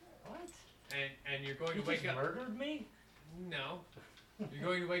 What? And you're going You to wake just up. murdered me? No, you're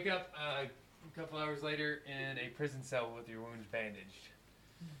going to wake up a couple hours later in a prison cell with your wounds bandaged.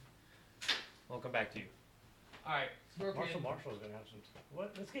 We'll come back to you. All right, Scorpion. Marshall's gonna have some.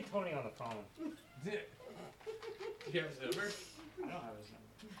 What? Let's get Tony on the phone. Do you have his number? I don't have his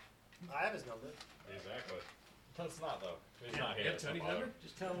number. I have his number. Exactly. Let's not though. He's not You here. have Tony's number?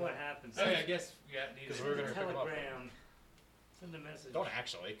 Just tell him what happened. Oh yeah, I guess need Because it. we're gonna pick him up. Telegram. Send a message. Don't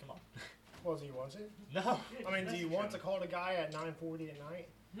actually. Come on. Well, do you want to? No. I mean, do you want to call the guy at 9:40 at night?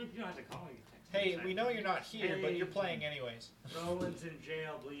 You don't have to call me. Hey, we know you're not here, but you're Hey. playing anyways. Roland's in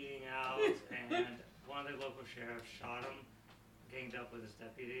jail, bleeding out, and one of the local sheriffs shot him, ganged up with his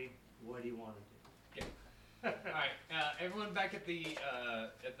deputy. What do you want to do? All right, everyone back at the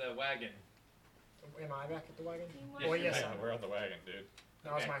wagon. Am I back at the wagon? Team Yes, Well, you're yes, back. I We're on the wagon, dude.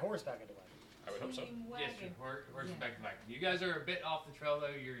 Now is Okay. my horse back at the wagon? I would hope so. Team Yes, wagon. your horse is Yeah. back to wagon. You guys are a bit off the trail though.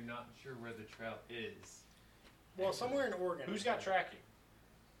 You're not sure where the trail is. Well, somewhere in Oregon. Who's got tracking?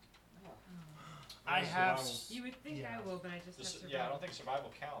 I have. You would think Yeah. I will, but I just have Just, survival. yeah, I don't think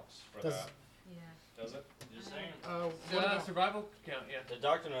survival counts for Does- that. Yeah. Does it? Just saying. What about? Survival count, yeah. The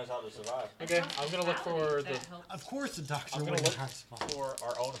doctor knows how to survive. Okay, I'm gonna look for That the helps. Of course, the doctor I'm gonna wouldn't look have spot. for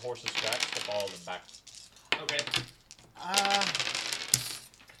our own horse's tracks to follow them back. Okay. I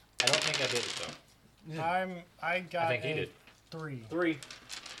don't think I did it though. I got. I think he a did. 3. 3.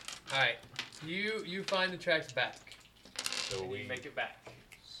 All right. You find the tracks back. So And we you make it back.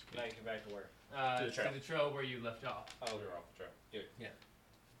 Make it back to where? To the trail. To the trail where you left off. Oh, we were off the trail. Good.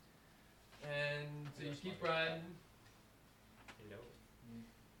 And so you keep riding. Hello.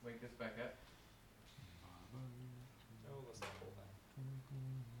 Wake this back up. No, let's not pull that.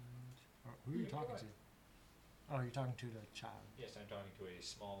 Who are you talking to? Oh, you're talking to the child. Yes, I'm talking to a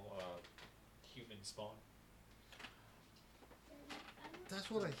small human spawn. That's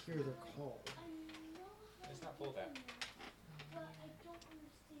what I hear they're called. It's not full that. But I don't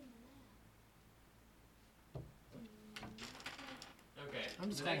understand that. Okay. I'm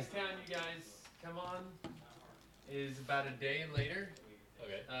just The next town you guys come on is about a day later.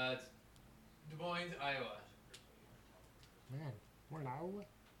 Okay. It's Des Moines, Iowa. Man, we're in Iowa?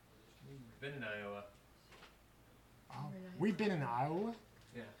 We've been in Iowa. Oh, we've been in Iowa?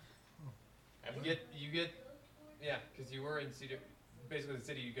 Yeah. Have You we? get, yeah, because you were in Cedar. Basically, the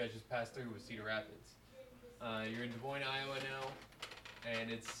city you guys just passed through was Cedar Rapids. You're in Des Moines, Iowa now, and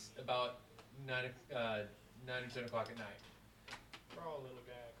it's about 9 or 10 o'clock at night, Crawl, little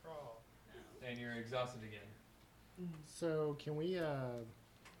guy, crawl. and you're exhausted again. So, can we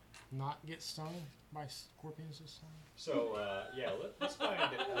not get stung by scorpions this time? So, yeah, let's find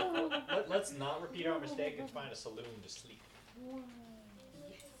it. Let's not repeat our mistake and find a saloon to sleep.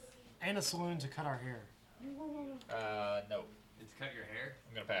 And a saloon to cut our hair. No. It's cut your hair.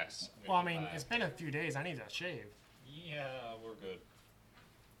 I'm gonna pass. I'm Well, I gonna mean, get it's by. been a few days. I need to shave. Yeah, we're good.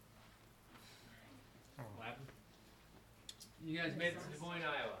 Oh. What happened? You guys made it to Des Moines,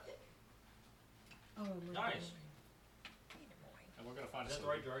 Iowa. Oh, Nice. And we're gonna find Is a that the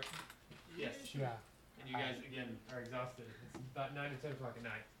saloon. right direction? Yes. Yeah. And you guys again are exhausted. It's about 9 or 10 o'clock at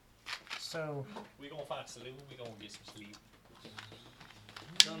night. So, We gonna find a saloon. We gonna get some sleep.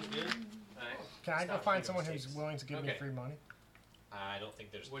 Sounds good. Alright. can I go Stop find making someone mistakes. who's willing to give me Okay. free money? I don't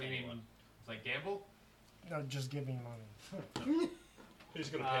think there's What do you anyone. mean? Like gamble? No, just give me money. Who's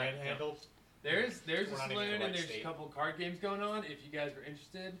gonna Uh, panhandle? There's We're a not even in the saloon right and there's state. a couple card games going on. If you guys were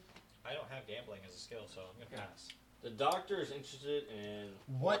interested, I don't have gambling as a skill, so I'm gonna Okay. pass. The doctor is interested in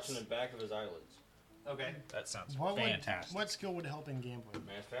What's- watching the back of his eyelids. okay. That sounds What fantastic. what skill would help in gambling?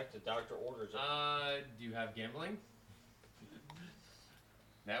 Matter of fact, the doctor orders it. Do you have gambling?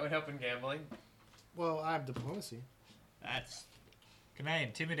 That would help in gambling. Well, I have diplomacy. That's. Can I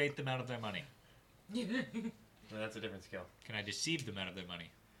intimidate them out of their money? No, that's a different skill. Can I deceive them out of their money?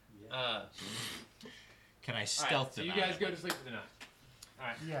 Can I Alright, stealth so them you out guys of go their to sleep for the night.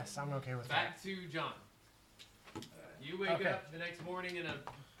 Alright. Yes, I'm okay with that. Back to John. You wake Okay. up the next morning in a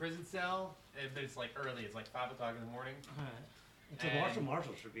prison cell, but it's like early. It's like 5 o'clock in the morning. Alright. So And-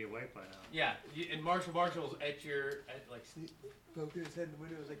 Marshall should be awake by now. Yeah, and Marshall's at like poking his head in the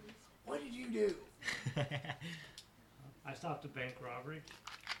window. He's like, "What did you do?" I stopped a bank robbery,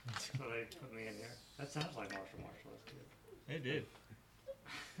 so they put me in here. That sounds like Marshall. That's good. It did.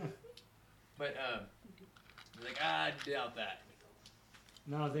 But he's like, "I doubt that."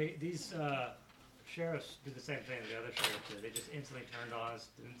 No, these sheriffs did the same thing the other sheriff did. They just instantly turned on us,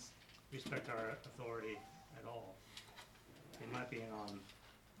 didn't respect our authority at all. They might be in on.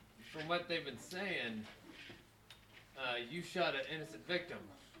 From what they've been saying, you shot an innocent victim.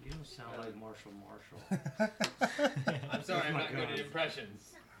 You don't sound like Marshall. I'm sorry, I'm Oh my not good God. at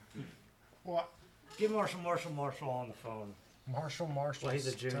impressions. Well, Get Marshall on the phone. Marshall. Well, he's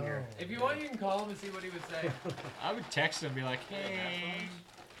a junior. Stone. If you want, you can call him and see what he would say. I would text them and be like, hey.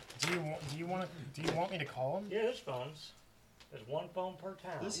 Do you want me to call him? Yeah, there's phones. There's one phone per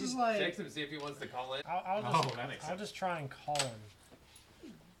town. This You is like text him and see if he wants to call in. I'll Oh, just that makes I'll sense. just try and call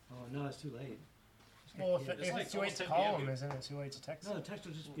him. Oh no, it's too late. Well, if, Yeah, if like it's too late to almost 10 call PM, him, isn't it too late to text No, him? the text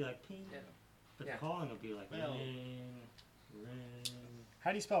will just be like ping. Yeah. But Yeah. the calling will be like Well- ring.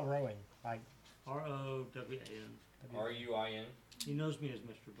 How do you spell rowing? Like ROWAN. RUIN. He knows me as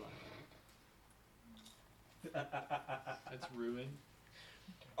Mr. Black. That's ruined.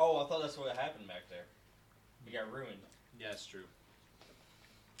 Oh, I thought that's what happened back there. He got ruined. Yeah, it's true.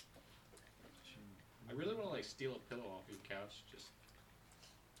 I really want to like steal a pillow off your couch. Just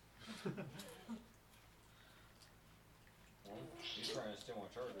He's trying to steal my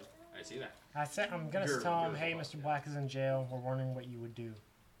charger. I see that. I'm gonna You're- tell him, you're hey, the Mr. boss, Black is in jail. We're wondering what you would do.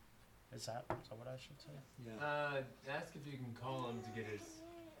 Is that what I should say? Yeah. Ask if you can call him to get his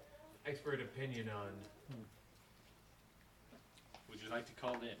expert opinion on. Would you like to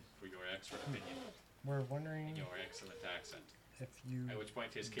call in for your expert opinion We're wondering in your excellent accent? if you At which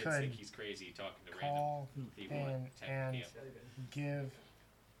point his kids Could think he's crazy talking to random call people and at 10 p.m. give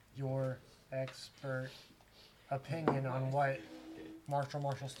your expert opinion on what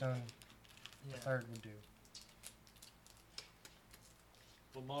Marshall Stone III would do.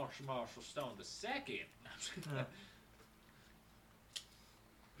 Well, Marshall Stone the second.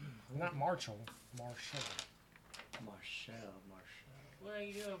 Not Marshall. Marshall. Marshall. What are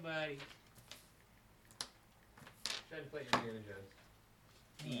you doing, buddy? Try to play your Indiana Jones.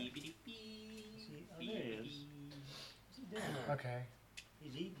 See, oh, there he is. What's he doing? Okay.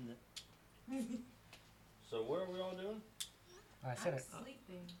 He's eating it. So what are we all doing? I said I'm it.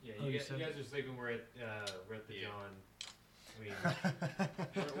 sleeping. Yeah, Oh, you, you guys, said you that? guys are sleeping. We're at the Yeah. John. I mean,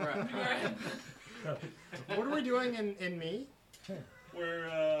 We're at What are we doing in me? We're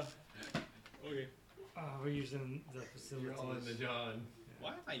okay. We're using the you're facilities. all in the John. Why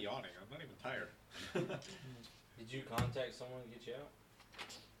am I yawning? I'm not even tired. Did you contact someone to get you out?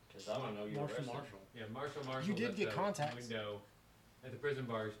 Because I don't know you're Marshall, arrested. Marshall. Yeah, Marshall. You did at get the contacts. Window at the prison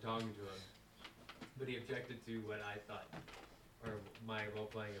bars talking to him, but he objected to what I thought, or my role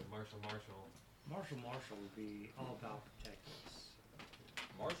playing of Marshall. Marshall would be all about protecting us.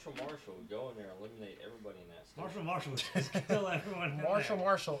 Marshall would go in there and eliminate everybody in that station. Marshall would just kill everyone. in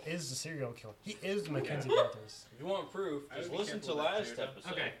Marshall is the serial killer. He is the Mackenzie Brothers. If you want proof, I just would be listen to careful with that, last Jared.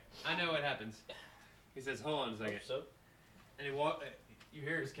 episode. Okay, I know what happens. He says, "Hold on a second," Episode? and he you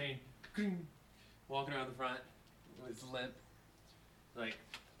hear his cane walking around the front with his limp. Like,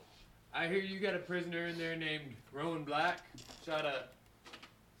 I hear you got a prisoner in there named Rowan Black. Shot a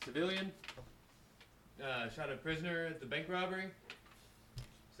civilian. Shot a prisoner at the bank robbery.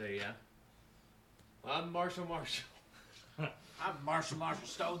 Say yeah. Well, I'm Marshall. I'm Marshall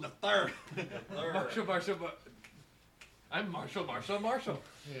Stone the Third. I'm Marshall.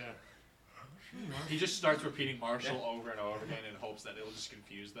 Yeah. He just starts repeating Marshall over and over again in hopes that it'll just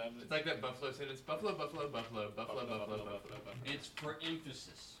confuse them. It's like that Buffalo sentence. Buffalo. It's for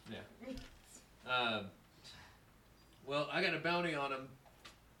emphasis. Well, I got a bounty on him,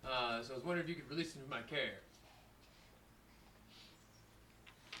 so I was wondering if you could release him from my care.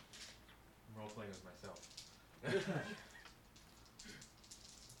 I'm role playing with myself.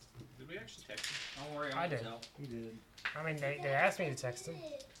 Did we actually text him? Don't worry, I I'm did. tell. He did. I mean, they asked me to text him.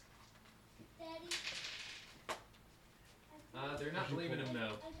 They're not leaving him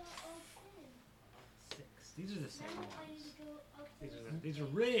though. 6. These are the same ones. These are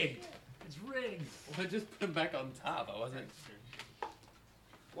rigged. It's rigged. Well, I just put him back on top. I wasn't.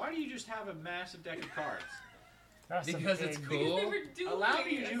 Why do you just have a massive deck of cards? That's a Because it's big- cool. We were dueling Allow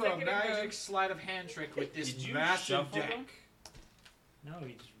me to do a second ago. magic sleight of hand trick with this Did you massive shuffle deck. them? No,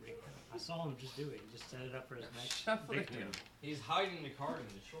 he just rigged them. I saw him just do it. He just set it up for his next Shuffling victim. him. He's hiding the card in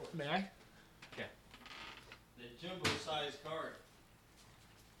the shorts. May I? The jumbo-sized card.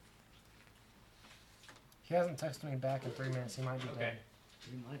 He hasn't texted me back in 3 minutes. He might be Okay. dead.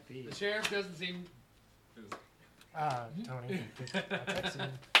 He might be. The sheriff doesn't seem. Tony. I texted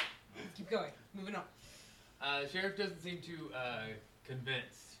him. Keep going. Moving on. The sheriff doesn't seem too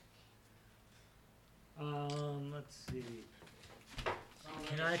convinced. Let's see.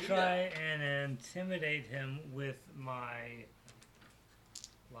 Can I try and intimidate him with my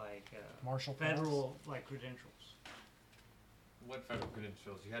Marshall federal credentials? What federal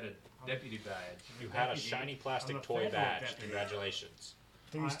credentials? You had a deputy badge. You had a Deputy. shiny I'm plastic a toy federal badge. deputy. Congratulations.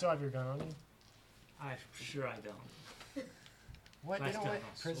 Do you still have your gun on you? I'm sure I don't. What? I They don't still let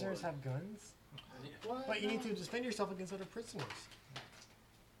have a prisoners sword. have guns? But you need to defend yourself against other prisoners.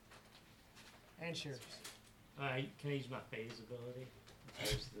 And sheriffs. Can I use my phase ability?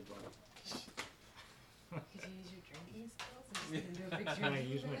 Phase the blood. Could you use your drinking skills and just do a big Can I drink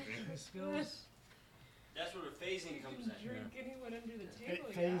use my event? drinking skills? That's where the phasing comes in. Drink anyone under the It table,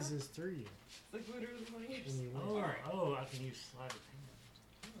 yeah? phases through you. It's like literally one of your. When you win. Oh, I can use sleight of hand.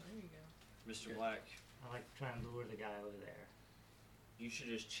 Oh, there you go. Mr. Black, I like to try and lure the guy over there. you should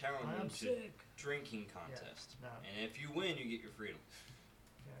just challenge him I'm to sick. drinking contest. No. And if you win, you get your freedom.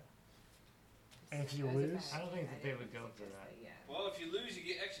 And if you That's a lose? bad I don't think that they idea. would go for Just that. yeah. Well, if you lose, you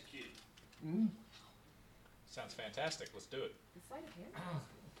get executed. Sounds fantastic. Let's do it. The sleight of hand.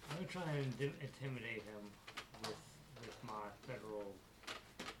 I'm gonna try and intimidate him with my federal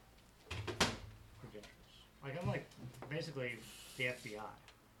credentials. Like I'm basically the FBI.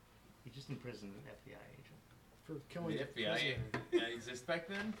 He just imprisoned an FBI agent. For killing The a FBI prisoner. exist back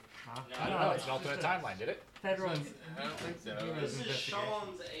then? Huh? No, I don't know. It's an alternate timeline, did it? Federal. I don't think so. This is Investigation.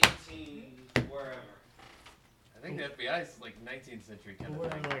 Sean's 18 wherever. I think the FBI is like 19th century kind We're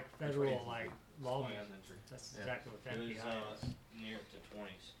of thing. like federal 20th. law. 20th century. That's Yeah. exactly what the It was FBI is. near to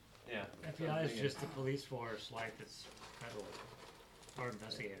 20s. Yeah. FBI is just the police force, like it's federal or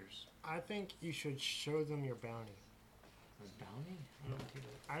investigators. I think you should show them your bounty. A bounty? I don't know what he did.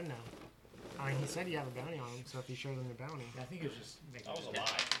 I don't know. I mean, he said you have a bounty on him, so if you show them your bounty. I think it was just making. That was a it-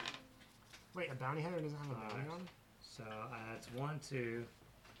 lie. Wait, a bounty hunter doesn't have a bounty on him? So it's 1, 2,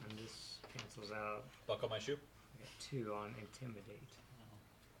 and this cancels out. Buckle my shoe. I got 2 on intimidate.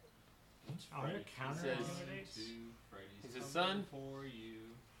 Oh, they're He counter says- intimidate. He says, son,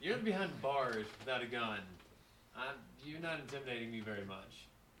 you're behind bars without a gun. You're not intimidating me very much.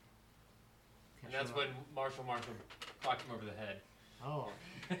 And that's when Marshall clocked him over the head. Oh,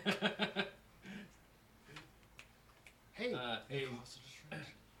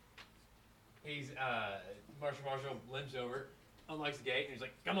 sees Marshall limps over, unlocks the gate, and he's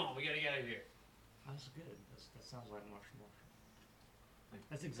like, "Come on, we gotta get out of here." That's good. That sounds like Marshall.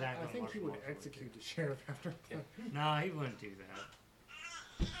 That's exactly I what think Marshall he would Marshall execute the sheriff after. Yeah. do. No, he wouldn't do that.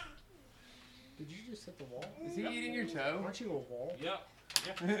 Did you just hit the wall? Is he eating your toe? Aren't you a wall? Yep.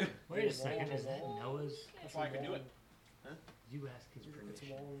 Wait a Wall second, on is the that wall? Noah's? That's why I can do it. You ask his It's a permission.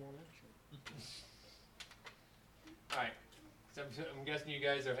 wall in one action. All right. So I'm guessing you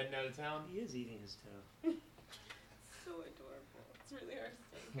guys are heading out of town. He is eating his toe. So adorable. It's really hard to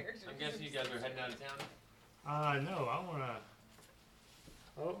say characters. I'm guessing you guys are heading out of town. No, I wanna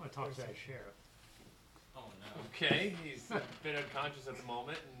talk to the sheriff. Oh no. Okay, he's a bit unconscious at the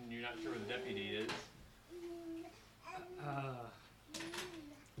moment, and you're not sure where the deputy is.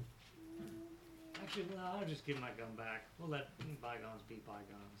 Actually, no, I'll just give my gun back. We'll let bygones be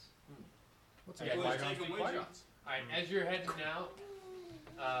bygones. What's Yeah, a bygones taking be wind bygones. shots. All right, as you're heading out,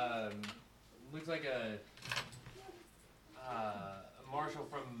 looks like a marshal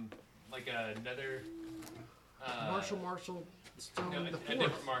from like another. Marshall Stone No, the a Fourth.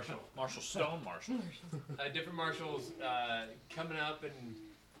 different marshal. Marshall Stone, Marshall. A different marshal's coming up, and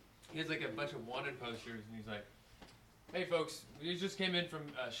he has like a bunch of wanted posters, and he's like, "Hey, folks, we just came in from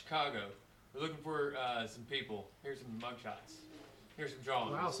Chicago. We're looking for some people. Here's some mugshots. Here's some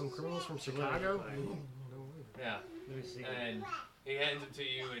drawings." Wow, some criminals from Chicago. Right. No way. Yeah. Let me see. And he hands it to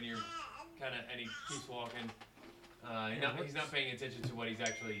you, and you're and he keeps walking. He's not paying attention to what he's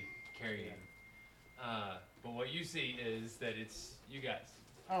actually carrying. But what you see is that it's you guys.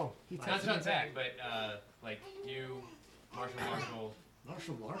 Oh, he Not texted me John back. but like you, Marshall.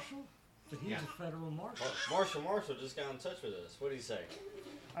 Marshall? But he's Yeah. a federal marshal. Marshall just got in touch with us. What did he say?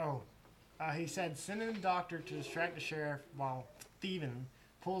 Oh, he said send in a doctor to distract the sheriff while Steven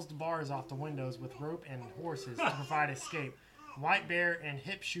pulls the bars off the windows with rope and horses to provide escape. White Bear and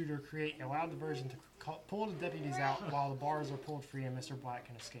Hip Shooter create a loud diversion to pull the deputies out while the bars are pulled free and Mr. Black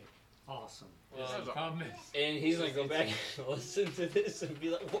can escape. Awesome. Well, the problem is, And he's gonna go back and listen to this and be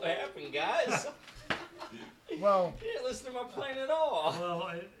like, "What happened, guys? Well, You didn't listen to my plan at all."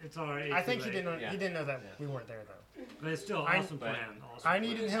 Well, it's alright. I think he didn't know. Yeah. He didn't know that Yeah. we weren't there though. But it's still I- awesome but- plan. Awesome I plan.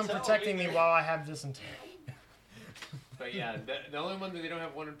 needed him Tell protecting me. me while I have dysentery. but yeah, the only one that they don't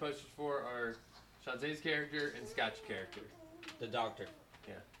have wanted posters for are Shantae's character and Scott's character, The doctor,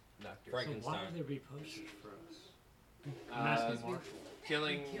 Doctor. So why Frankenstein. would there be posters for us? I'm asking Marshall.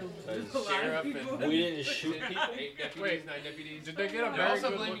 Killing Killed Because a lot of sheriff people. and We didn't shoot people. 8 deputies, Wait. 9 deputies. Did they get a They're very also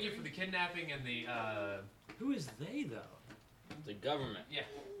good blaming look? you for the kidnapping and the Who is they though? The government.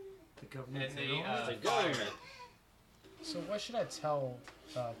 The government. And the, The fire. government. So what should I tell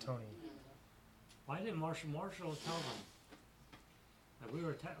Tony? Why didn't Marshall tell them? Like we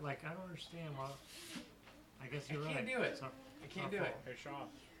were like I don't understand why. I guess you're I right. can't do it. It's our- I can't do it. Hey, Sean.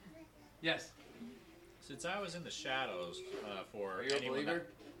 Yes. Since I was in the shadows for Are you a anyone believer?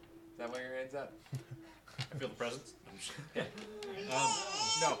 Is that why your hands up? I feel the presence. I'm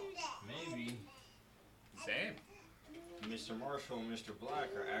just- No. Maybe Same. Mr. Marshall and Mr. Black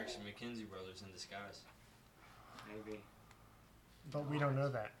are actually McKenzie brothers in disguise. Maybe. But we don't know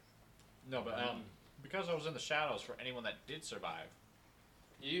that. No, but because I was in the shadows for anyone that did survive.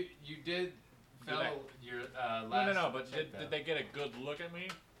 You did Did fail I- your No, last. but check, did they get a good look at me?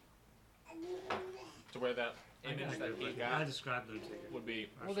 To where that image that he I got described them to you. would be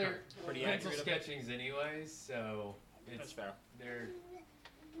Well, they're pretty pencil accurate. of it? sketchings anyways, so That's it's fair. they're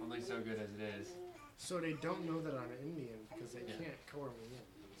only so good as it is. So they don't know that I'm Indian because they Yeah. can't color me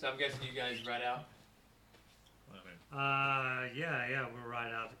in. So I'm guessing you guys right out. I mean, Yeah, we're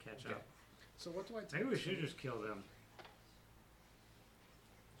right out to catch Okay. up. So what do I tell Maybe we should just kill them.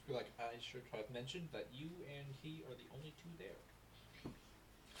 Just be like, I should have mentioned that you and he are the only two there.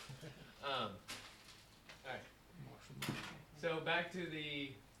 Alright. So back to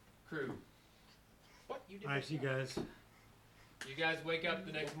the crew. What? You did Alright, see you guys. You guys wake up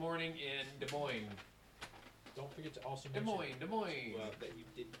the next morning in Des Moines. Don't forget to also Des mention Moines, Des Moines. that you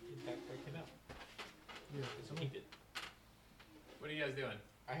did in fact break him out. Yeah. Because he did. What are you guys doing?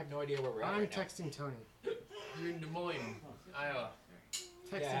 I have no idea where we're at I'm right now. texting Tony. You're in Des Moines, Iowa.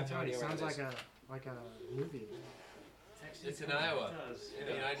 Texting Yeah, I have no Tony idea where sounds that like a movie. It's in Iowa, It does, in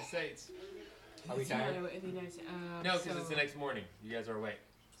the United States. Are we It's tired? Iowa in the United States. No, because it's the next morning. You guys are awake.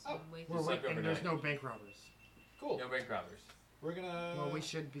 So I'm waiting. We're sleep wait, and there's overnight. no bank robbers. Cool. No bank robbers. We're gonna. Well, we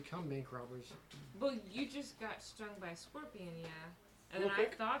should become bank robbers. Well, you just got stung by a scorpion, yeah. And Real then I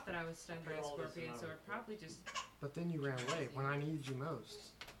quick. thought that I was stung by a Put all this scorpion, in so our- it probably just. But then you ran away when I needed you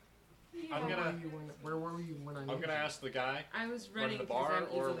most. I'm Where gonna- were you where were you when I needed I'm gonna ask the guy I was running running the because bar I'm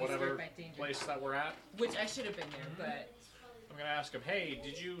or easily whatever scared by danger. place that we're at. Which I should have been there, but I'm gonna ask him, hey,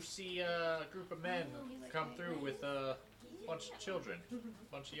 did you see a group of men come through with a bunch of children, a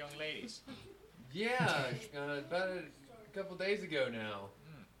bunch of young ladies? Yeah, about a couple days ago now.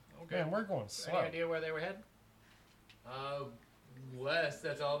 Okay. Man, we're going Any slow. idea where they were heading? West,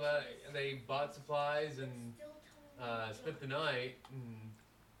 that's all about it. They bought supplies and spent the night and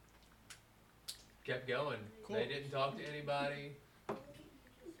kept going. Cool. They didn't talk to anybody.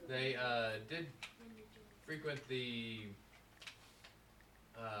 They did frequent the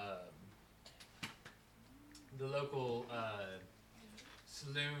local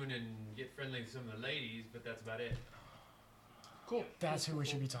saloon and get friendly with some of the ladies, but that's about it. Cool. That's who we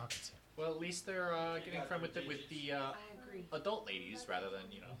should be talking to. Well, at least they're getting friendly with the I agree. adult ladies rather than,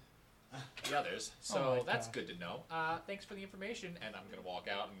 the others. So Oh my that's God. good to know. Thanks for the information, and I'm gonna walk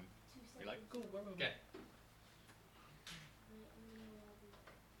out and be like, cool, we're moving. Okay.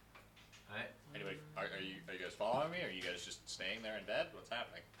 Alright. Anyway, are you guys following me? Or are you guys just staying there in bed? What's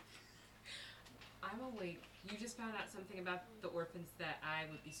happening? I'm awake. You just found out something about the orphans that I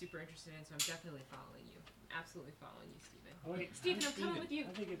would be super interested in, so I'm definitely following you. Absolutely following you, Stephen. Oh, wait, Stephen, I'm coming with you.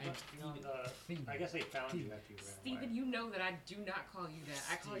 I think it must be on the. I guess they found you after you ran Stephen, away. you know that I do not call you that.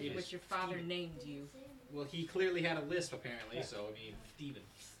 I call you what your father named you. Well, he clearly had a lisp apparently, so I mean, Steven.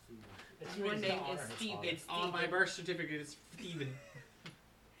 It's Your really to name honor is his Stephen. father. It's on my birth certificate. It's Steven.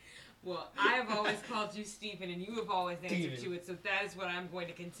 Well, I have always called you Stephen, and you have always answered Steven. to it, so that is what I'm going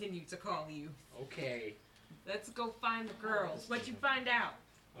to continue to call you. Okay. Let's go find the girls. What you find out?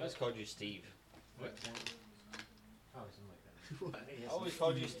 I always called you Steve. What? Probably something like that. What? He has I always some-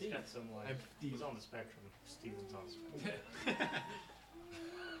 called you he's Steve. got some, like, I'm he's on the spectrum. Steven's on the spectrum.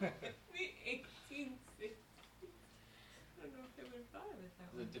 The 1860s. I don't know if they would have thought of it that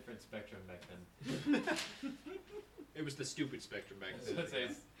It was way. a different spectrum back then. It was the stupid spectrum back So then. let's say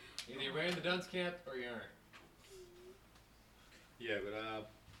it's either you're wearing the dunce cap or you aren't. Yeah, but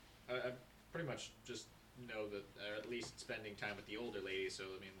I pretty much just know that at least spending time with the older ladies. So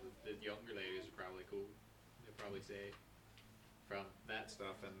I mean, the younger ladies are probably cool. They'll probably say from that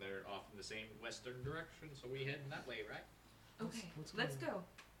stuff, and they're off in the same western direction. So we heading that way, right? Okay, What's let's going go.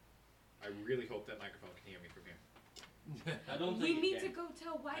 I really hope that microphone can hear me from here. I don't We think need you to can. go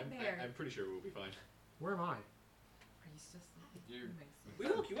tell White Bear. I'm pretty sure we'll be fine. Where am I? Are you still sleeping? You're- You might sleep. We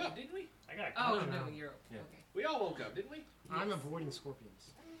woke you up, didn't we? I got a Oh No, no, no. you're Yeah. okay. We all woke up, didn't we? I'm Yes. avoiding scorpions.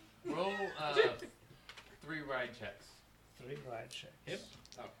 Roll 3 ride checks. 3 ride checks. Him?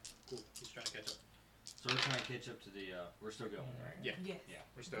 Oh, cool. He's trying to catch up. So we're trying to catch up to the. We're still going, right? Yeah. Yes. Yeah,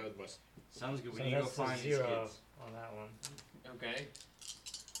 we're still at the bus. Sounds good. We So need to go that's a find these 0 kids. on that one. Okay.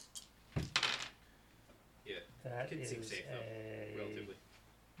 Yeah, That kids seem is safe though, a relatively.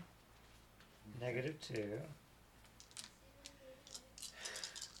 -2.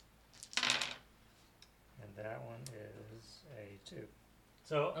 And that one is a 2.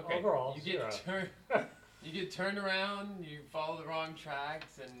 So Okay. overall, you 0. get turned. You get turned around. You follow the wrong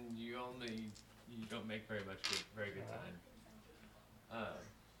tracks, and you don't make very good time.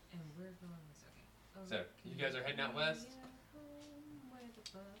 And we're going this. Okay. So you guys are heading out west.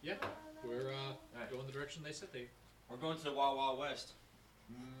 Yeah, we're Alright. going the direction they said they. We're going to the Wild Wild West.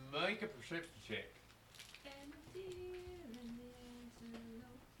 Make a perception check.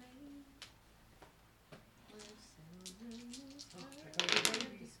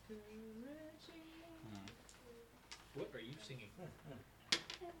 What are you singing?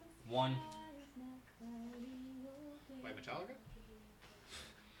 1. By Metallica?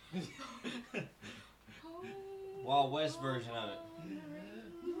 Wild West version of it.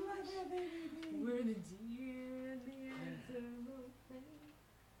 Where the deer lives a rope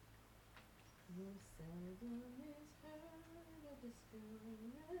no seldom is heard of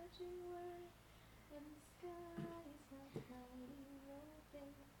discouraging word, and the sky is not cloudy open.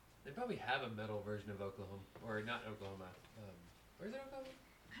 They probably have a metal version of Oklahoma, or not Oklahoma. Where's it Oklahoma?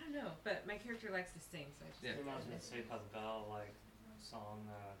 I don't know, but my character likes to sing, so I just. Yeah. It reminds me of Saved by the Bell, like song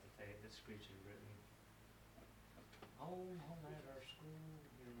that Screech had written. Home at our school.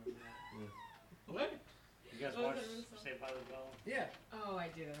 You remember that? What? You guys Oh, watch that was a song. Saved by the Bell? Yeah. Oh, I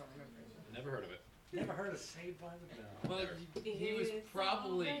did. I don't remember. Never heard of it. Never heard of Saved by the Bell? Well, he was It's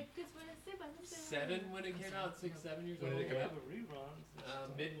probably alright, 'cause when I say by the bell. 7 when it came out. 6, 7 years When old. did it come out?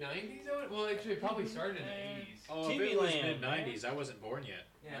 Reruns. Mid 90s. Well, actually, it probably started in the 80s. Oh, if TV it was Land, mid 90s, I wasn't born yet.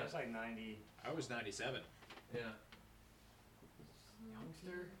 Yeah, it was like 90. I was 97. Yeah.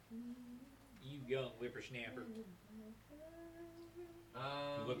 Youngster. You young whippersnapper.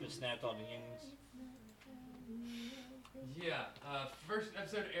 Whip and snapped all the youngins. Yeah. First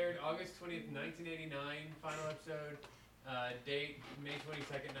episode aired August 20th, 1989. Final episode Date May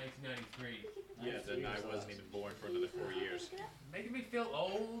 22nd, 1993. Yeah, then I wasn't even born for another 4 years. Making me feel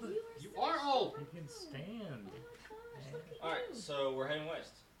old. You are old! You can stand. Alright, so we're heading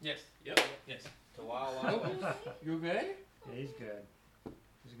west. Yes. Yep. Yes. To Wild Wild West. You okay? Yeah, he's good.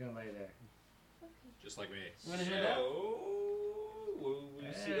 He's gonna lay there. Just like me. You wanna head out? So, what do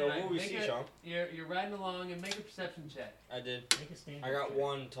we see? Hey, Oh, what do we make see, a- Sean? You're riding along and make a perception check. I did. Make a stand. I got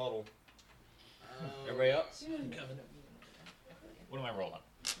 1 total. Everybody up? What am I rolling?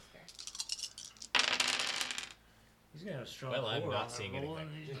 He's gonna have a strong. Well, I'm core not on seeing rolling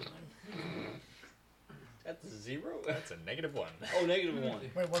anything. these. That's a 0? That's a -1. Oh,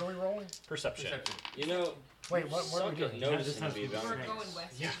 -1. Wait, what are we rolling? Perception. Perception. You know, Wait, what are we suck at doing? noticing to be about We're it. going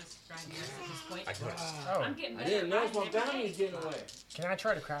west. Yeah. We're just driving west at this point. I guess. Oh, I'm getting I better. didn't notice my I've never bounty's made- getting away. can I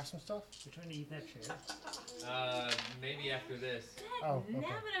try to craft some stuff? You're trying to eat that chair. Maybe after this. Oh, okay.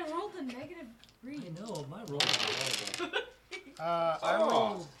 Nabbit, I rolled a -3. I know my roll is horrible. I Oh.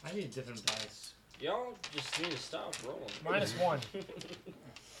 rolled I need different dice. Y'all just need to stop rolling. -1.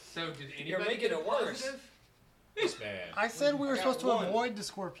 So did anybody You're making get a it worse. positive? This man. I said we were I got supposed to 1. avoid the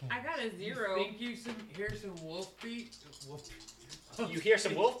scorpion. I got a You 0. think you hear some wolf beat? Wolf. You hear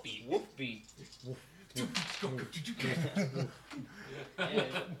some wolf beat. Wolf beat.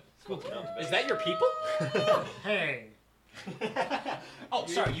 Is that your people? Hey, Oh,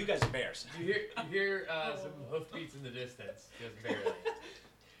 sorry, you guys are bears. You hear some hoof beats in the distance, just barely.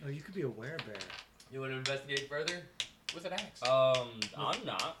 Oh, you could be a werebear. You want to investigate further? With an axe. I'm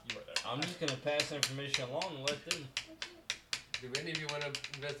not. You were there. I'm just gonna pass information along and let them. Do any of you want to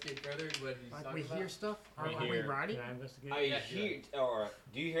investigate further what he's like talking we about? hear stuff? Are We we hear- riding? Can I investigate? I Yeah, hear. Or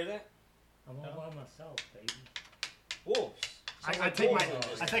do you hear that? I'm all by myself, baby. Wolves. I Sound like take wolves my in the I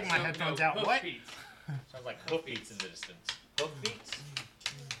distance. take my No, headphones no, out. hoof What? beats. Sounds like hoof beats in the distance. Hoof beats.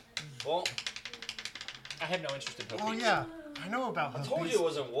 Well, I have no interest in hoof Oh beats. yeah, I know about I hoof told beats. you it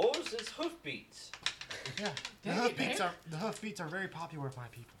wasn't wolves. It's hoof beats. Yeah, the Dang hoof it, beats man. are very popular with my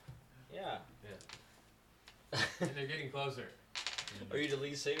people. Yeah. And they're getting closer. Are you the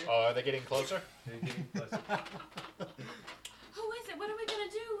lead singer? Oh, are they getting closer? They're getting closer. Who is it? What are we gonna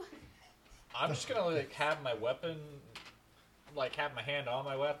do? I'm just gonna like have my weapon, like have my hand on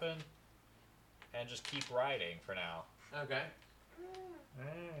my weapon, and just keep riding for now. Okay.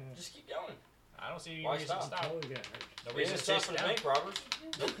 Just keep going. I don't see any Why reason to stop? stop. Oh, yeah. No Reason reason to to stop chase for me the down. bank robbers.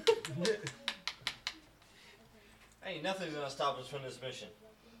 Ain't nothing's gonna stop us from this mission.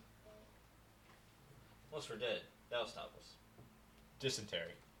 Unless we're dead. That'll stop us.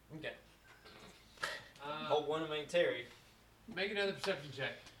 Dysentery. Okay. Hope one to make Terry. Make another perception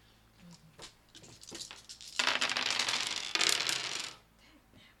check.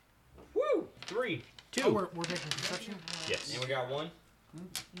 Woo! 3. Oh, we're making perception. Yes. And we got 1.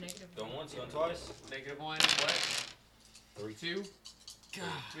 -1. Going once, going twice. -1. What? 3. 2.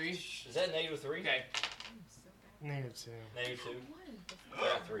 3. Is that -3? Okay. -2. -2. I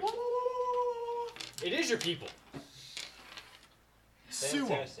got 3. It is your people. Sue 'em.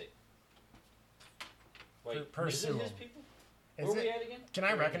 Fantastic. Wait, Pursue is it his 'em. people? Is Where are we it? at again? Can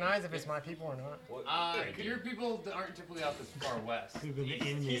I recognize if it's my people or not? What? Your people that aren't typically out this far west. Could have been the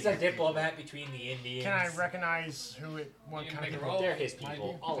Indian. He's a diplomat between the Indians. Can I recognize who it? What You can kind of make a people? roll. They're his Might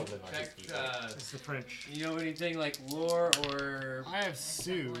people. be. All of them are his Check, people. It's the French. you know anything like lore or... I have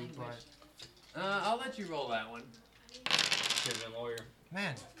Sue, but I'll let you roll that one. Should have been lawyer.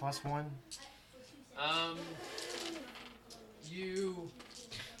 man, +1. You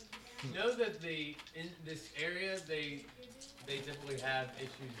know that in this area they typically have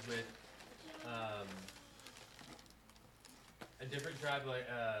issues with a different tribe like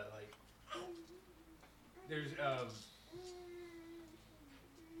there's let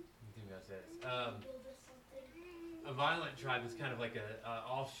me think about this. A violent tribe is kind of like a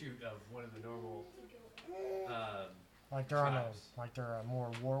offshoot of one of the normal Like they're on a, Tribes. like they're a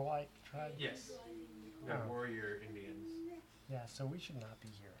more warlike tribe. yes, they're Oh. warrior Indians. Yeah, so we should not be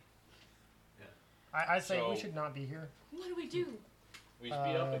here. Yeah. I say we So- should not be here. What do we do? We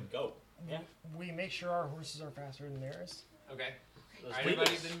speed up and go. Yeah. We make sure our horses are faster than theirs. Okay. Let's Alright, leave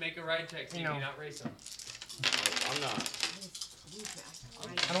everybody this. then make a ride check. See You if know. you not race them. I'm not.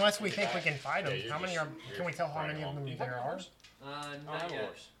 Unless we think we can fight them. Yeah, you're How many just- are? you're Can we tell how riding many of along. them Do you have there a are? horse? I don't Not have a yet.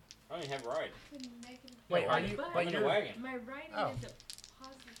 horse. I don't even have a ride. Wait, Yeah, are why- you? But But I'm in a you're. wagon. My writing Oh. is a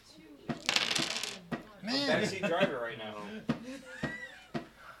 +2. Man, Backseat driver right now.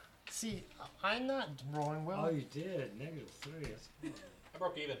 see, I'm not rolling well. Oh, you did. -3. That's cool. I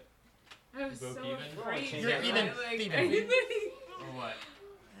broke even. I was broke so even? afraid. You're that even, I, like, Steven. anything. Or what?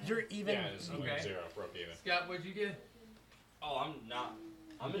 You're even. Yeah, it's Okay. 0. Broke even. Scott, what'd you get? Oh, I'm not.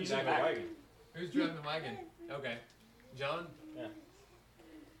 I'm in He's the in back of back. the wagon. Who's driving the wagon? Okay. John? Yeah.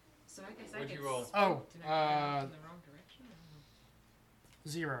 So I guess What'd I you could roll? speak. Oh, Did I go in the wrong direction? I don't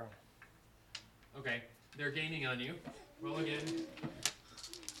know. 0. Okay. They're gaining on you. Roll again.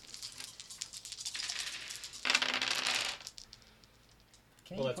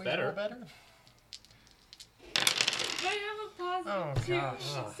 Can Well, you that's please better. roll better? I have a positive Oh, two, gosh.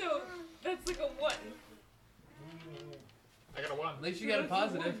 so that's like a 1. I got a 1. At least you got a So that's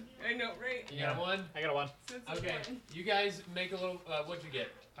positive. 1. I know, right? You got a 1? I got a 1. So it's a Okay. 1. You guys make a little. What'd you get?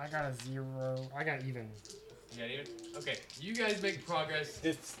 I got a 0. I got even. You got even? Okay. You guys make progress.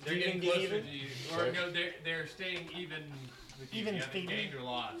 Did They're getting Steven get closer even? to you. Or Sorry? no, they're staying even with you. Even You haven't Steven? gained or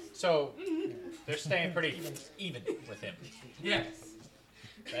lost. So they're staying pretty even with him. Yes.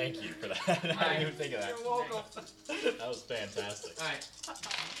 Thank you for that. I didn't even think of that. You're welcome. That was fantastic. Alright.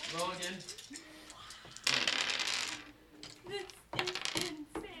 Roll again. This is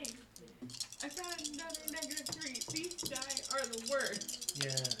insane. I got another -3. These die are the worst.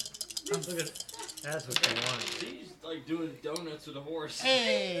 Yeah. I'm looking. That's what you want. She's like doing donuts with a horse.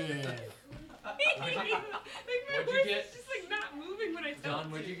 Hey! Like my What'd you horse get? is just like not moving when I tell John,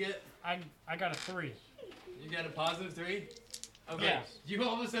 it what'd to. you get? I got a 3. You got a positive 3? Okay. Yeah. You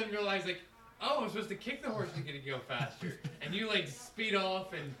all of a sudden realize, like, oh, I'm supposed to kick the horse to get it go faster. And you, like, speed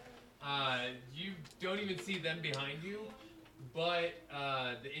off, and you don't even see them behind you. But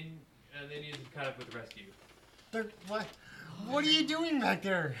the Indians have caught up with the rest of you. They're, what are you doing back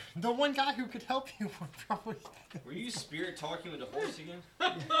there? The one guy who could help you would probably. Were you spirit talking with the horse again?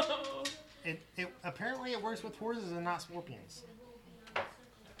 It apparently it works with horses and not scorpions. I'm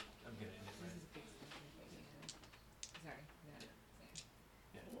gonna end it, man. Sorry.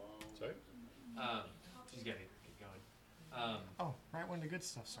 Sorry? She's gotta get going. Oh, right when the good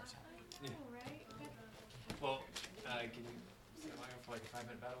stuff starts happening. Alright. Well, can you sit by for like a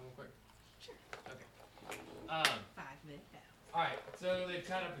 5-minute battle real quick? Sure. Okay. 5-minute battle. Alright, so they've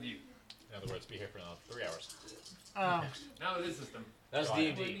caught up with you. In other words, be here for another 3 hours. Now with this system. That's Oh, I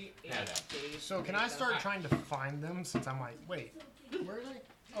know. D&D. Yeah, I know. So can I start trying to find them since I'm like, wait, where are they?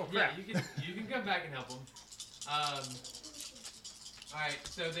 Oh Yeah, crap! you can come back and help them. Alright,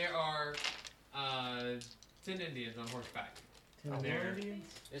 so there are 10 Indians on horseback. Oh, There.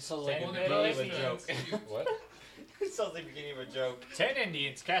 It sounds like Well, the they're beginning of both a joke. Indians. What? It sounds like the beginning of a joke. 10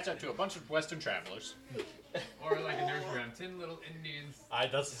 Indians catch up to a bunch of Western travelers. Or like a nursery rhyme. 10 little Indians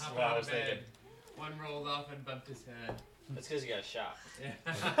That's hop what out I of was bed. thinking. One rolled off and bumped his head. That's because he got shot.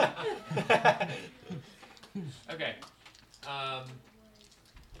 Yeah. Okay.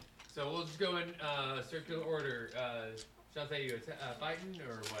 So we'll just go in circular order. Shantae, you fighting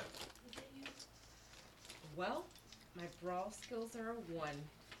or what? Well, my brawl skills are a 1.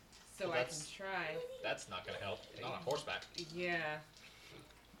 So Well, I can that's- try. That's not going to help. Not on horseback. Yeah.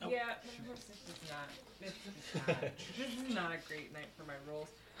 Yeah, my horse is just not. It's just not. This is not a great night for my rolls.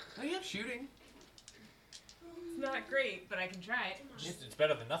 Oh, you have shooting. It's not great, but I can try it. It's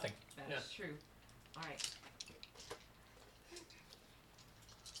better than nothing. That's true. Alright.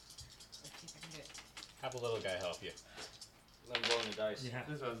 Let's see if I can do it. Have a little guy help you. I'm rolling the dice. Yeah.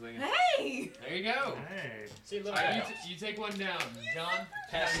 That's what I was thinking. Hey! There you go. Hey. See, little Alright, guy you, helps. you take one down. John,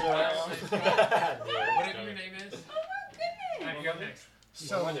 Pass it around. around. Whatever your name is. Oh my Alright, you're up next.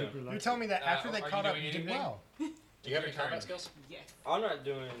 So What am I doing? you're telling me that after they are you caught up, doing you did anything? well. Do you have any Your turn. combat skills? Yes. I'm not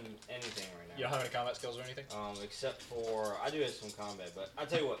doing anything right now. You don't have any combat skills or anything? Except for I do have some combat, but I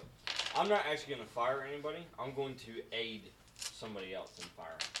tell you what, I'm not actually gonna fire anybody. I'm going to aid somebody else in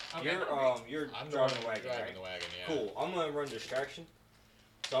firing. Okay. You're I'm driving the wagon, driving right? the wagon, yeah. Cool. I'm gonna run distraction.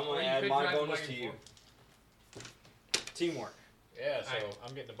 So I'm Or gonna you add could my drive the bonus wagon to you. for- Teamwork. Yeah, so Alright.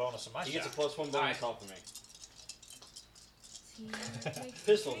 I'm getting a bonus on my He shot. gets a +1 bonus Alright. off of me. Team makes the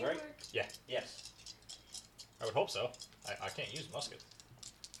Pistols, dream right? work. Yes. I would hope so. I can't use musket.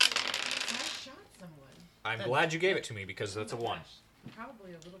 I shot someone. I'm glad you gave it to me because that's a 1.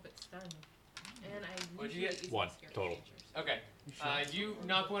 Probably a little bit stunned. And I What'd you usually get? use 1 scare total. teenagers. Okay. You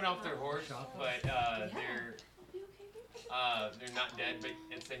knock one off their horse, but they're not dead. But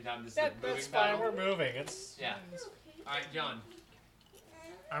at the same time, this is a moving That's fine. battle. We're moving. It's Yeah. All right, John.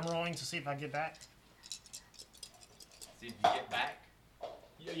 I'm rolling to see if I get back. See if you get back.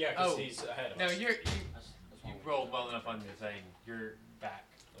 yeah, because Oh. he's ahead of No, us. you That's rolled well enough on your thing. You're back.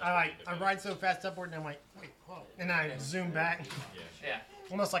 I ride so fast upward and I'm like, wait, whoa, and I zoom back, Yeah.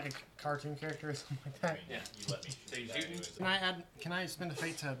 almost like a cartoon character or something like that. Yeah. You let me. So you that shooting? anyways. Can I spend a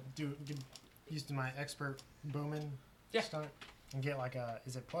fate to use my expert bowman Yeah. stunt and get like a,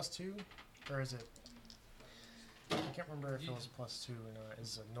 is it +2 or is it? I can't remember if it was +2 or not.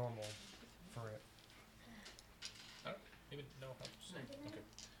 Is a normal for it? I don't even know how.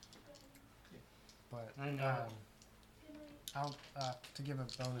 Okay. But I know. I'll to give a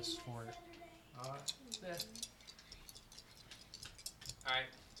bonus for it. Yeah. All right.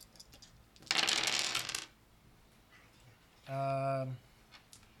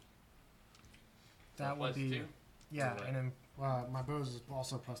 That would Plus be 2? yeah, Right. and then my bows is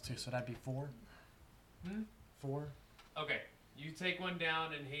also +2, so that'd be 4. Hmm? 4. Okay. You take one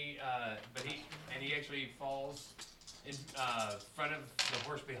down, and he actually falls in front of the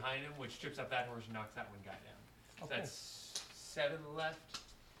horse behind him, which trips up that horse and knocks that one guy down. So Okay. that's 7 left.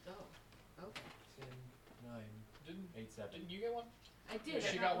 Oh, okay. 10, 9, Didn't 8, 7. Didn't you get one? I did.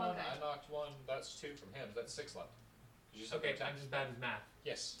 She I got one one. guy. I knocked one. That's 2 from him. That's 6 left. Did you say Okay, that? I'm just bad with math.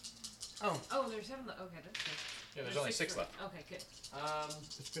 Yes. Oh, there's 7 left. Okay, that's good. Yeah, there's only 6 left. Okay, good.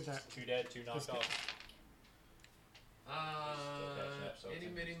 It's good that 2 dead, 2 knocked Just- off. catching up, so Any,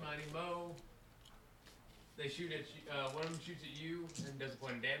 it's mini, miny, mo. They shoot at you. One of them shoots at you and does a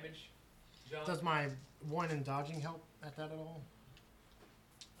point of damage. John? does my 1 in dodging help at that at all?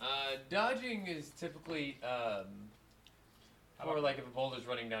 Dodging is typically or like if a boulder's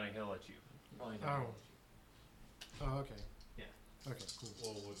running down a hill at you. Probably not Oh. at you. Oh, okay. Yeah. Okay, cool.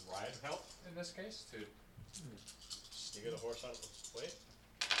 Well, would ride help in this case to steer the horse out of the way?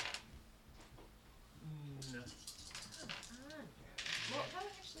 No. Well, that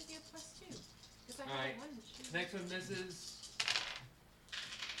would actually be a +2. Because I Alright. had 1 to shoot. Next one misses.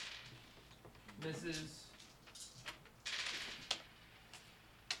 Misses.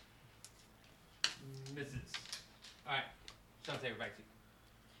 Misses. Alright. Shante, we're back to you.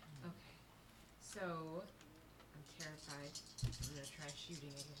 Okay. So, I'm terrified. I'm gonna try shooting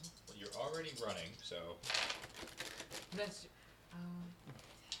again. Well, you're already running, so That's.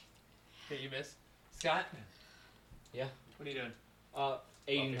 Okay, you miss. Scott? Yeah. What are you doing?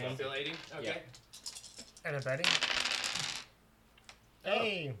 80 Okay, now. still 80? Okay. And a betting?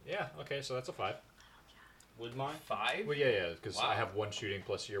 Hey! yeah. Okay, so that's a 5. With mine? 5? Well, yeah, because Wow. I have 1 shooting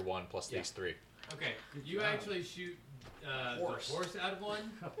plus your 1 plus Yeah. these 3. Okay, you job. actually shoot Horse. the horse out of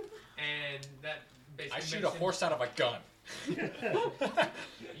one, and that basically I makes shoot a him, horse out of a gun.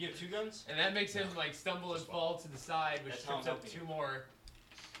 You have 2 guns? and that makes him like stumble and fall to the side, which That's how I'm trips up helping 2 more.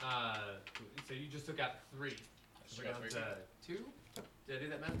 So you just took out 3. So we're down Three. to 2. Did I do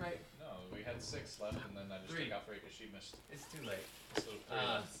that math right? No, we had 6 left, and then I just 3. took out 3 because she missed. It's too late. So 3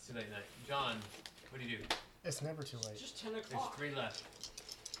 left. It's too late night. John, what do you do? It's never too late. Just 10 There's o'clock. 3 left.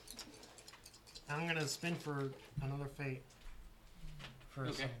 I'm gonna spin for another fate. For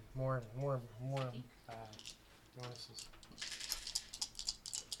Okay. some more bonuses.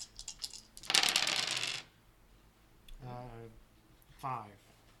 5.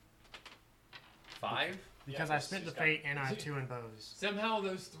 5. Because Yeah, I spent the she's got- fate and I have 2 in bows. Somehow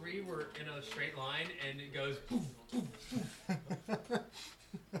those 3 were in a straight line, and it goes poof.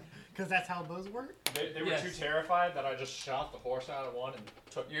 Because that's how bows work? They were Yes. too terrified that I just shot the horse out of one and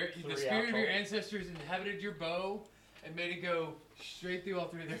took The 3 spirit out of your total. ancestors inhabited your bow and made it go straight through all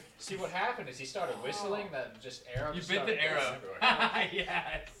 3 of their. See, what happened is he started whistling, that just arrow You just bit started the arrow. going everywhere.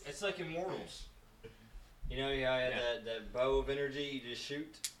 Yes. It's like Immortals. You know, you had Yeah. that bow of energy you just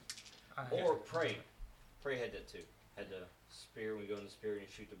shoot. Or Prey. Prey had that too. Had the spear. We go in the spear and you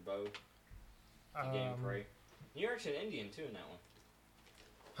shoot the bow. You gain Prey. You're actually an Indian too in that one.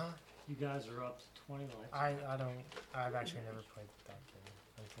 You guys are up to 20 lights. I've actually never played that game,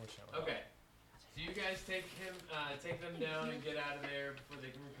 unfortunately. Okay. So you guys take them down and get out of there before they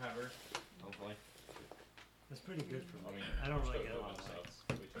can recover. Hopefully. That's pretty good for I me. mean, I don't we're really still get a lot of moving, lights,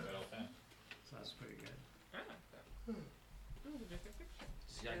 so we took that all time. so that's pretty good.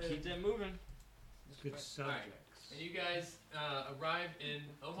 Just gotta keep that moving. Good subjects. And you guys arrived in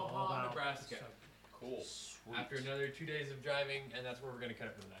It's all Omaha, about Nebraska, the subject. Cool. after another 2 days of driving, and that's where we're gonna cut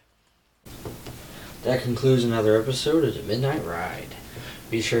it for the night. That concludes another episode of the Midnight Ride.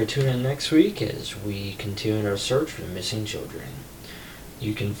 Be sure to tune in next week as we continue our search for missing children.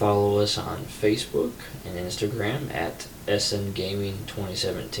 You can follow us on Facebook and Instagram at SN Gaming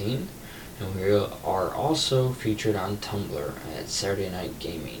 2017, and we are also featured on Tumblr at Saturday Night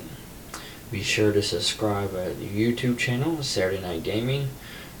Gaming. Be sure to subscribe at the YouTube channel, Saturday Night Gaming,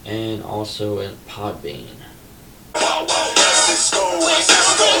 and also at Podbean.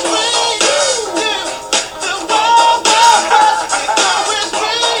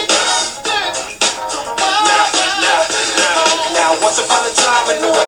 Now, once upon a time.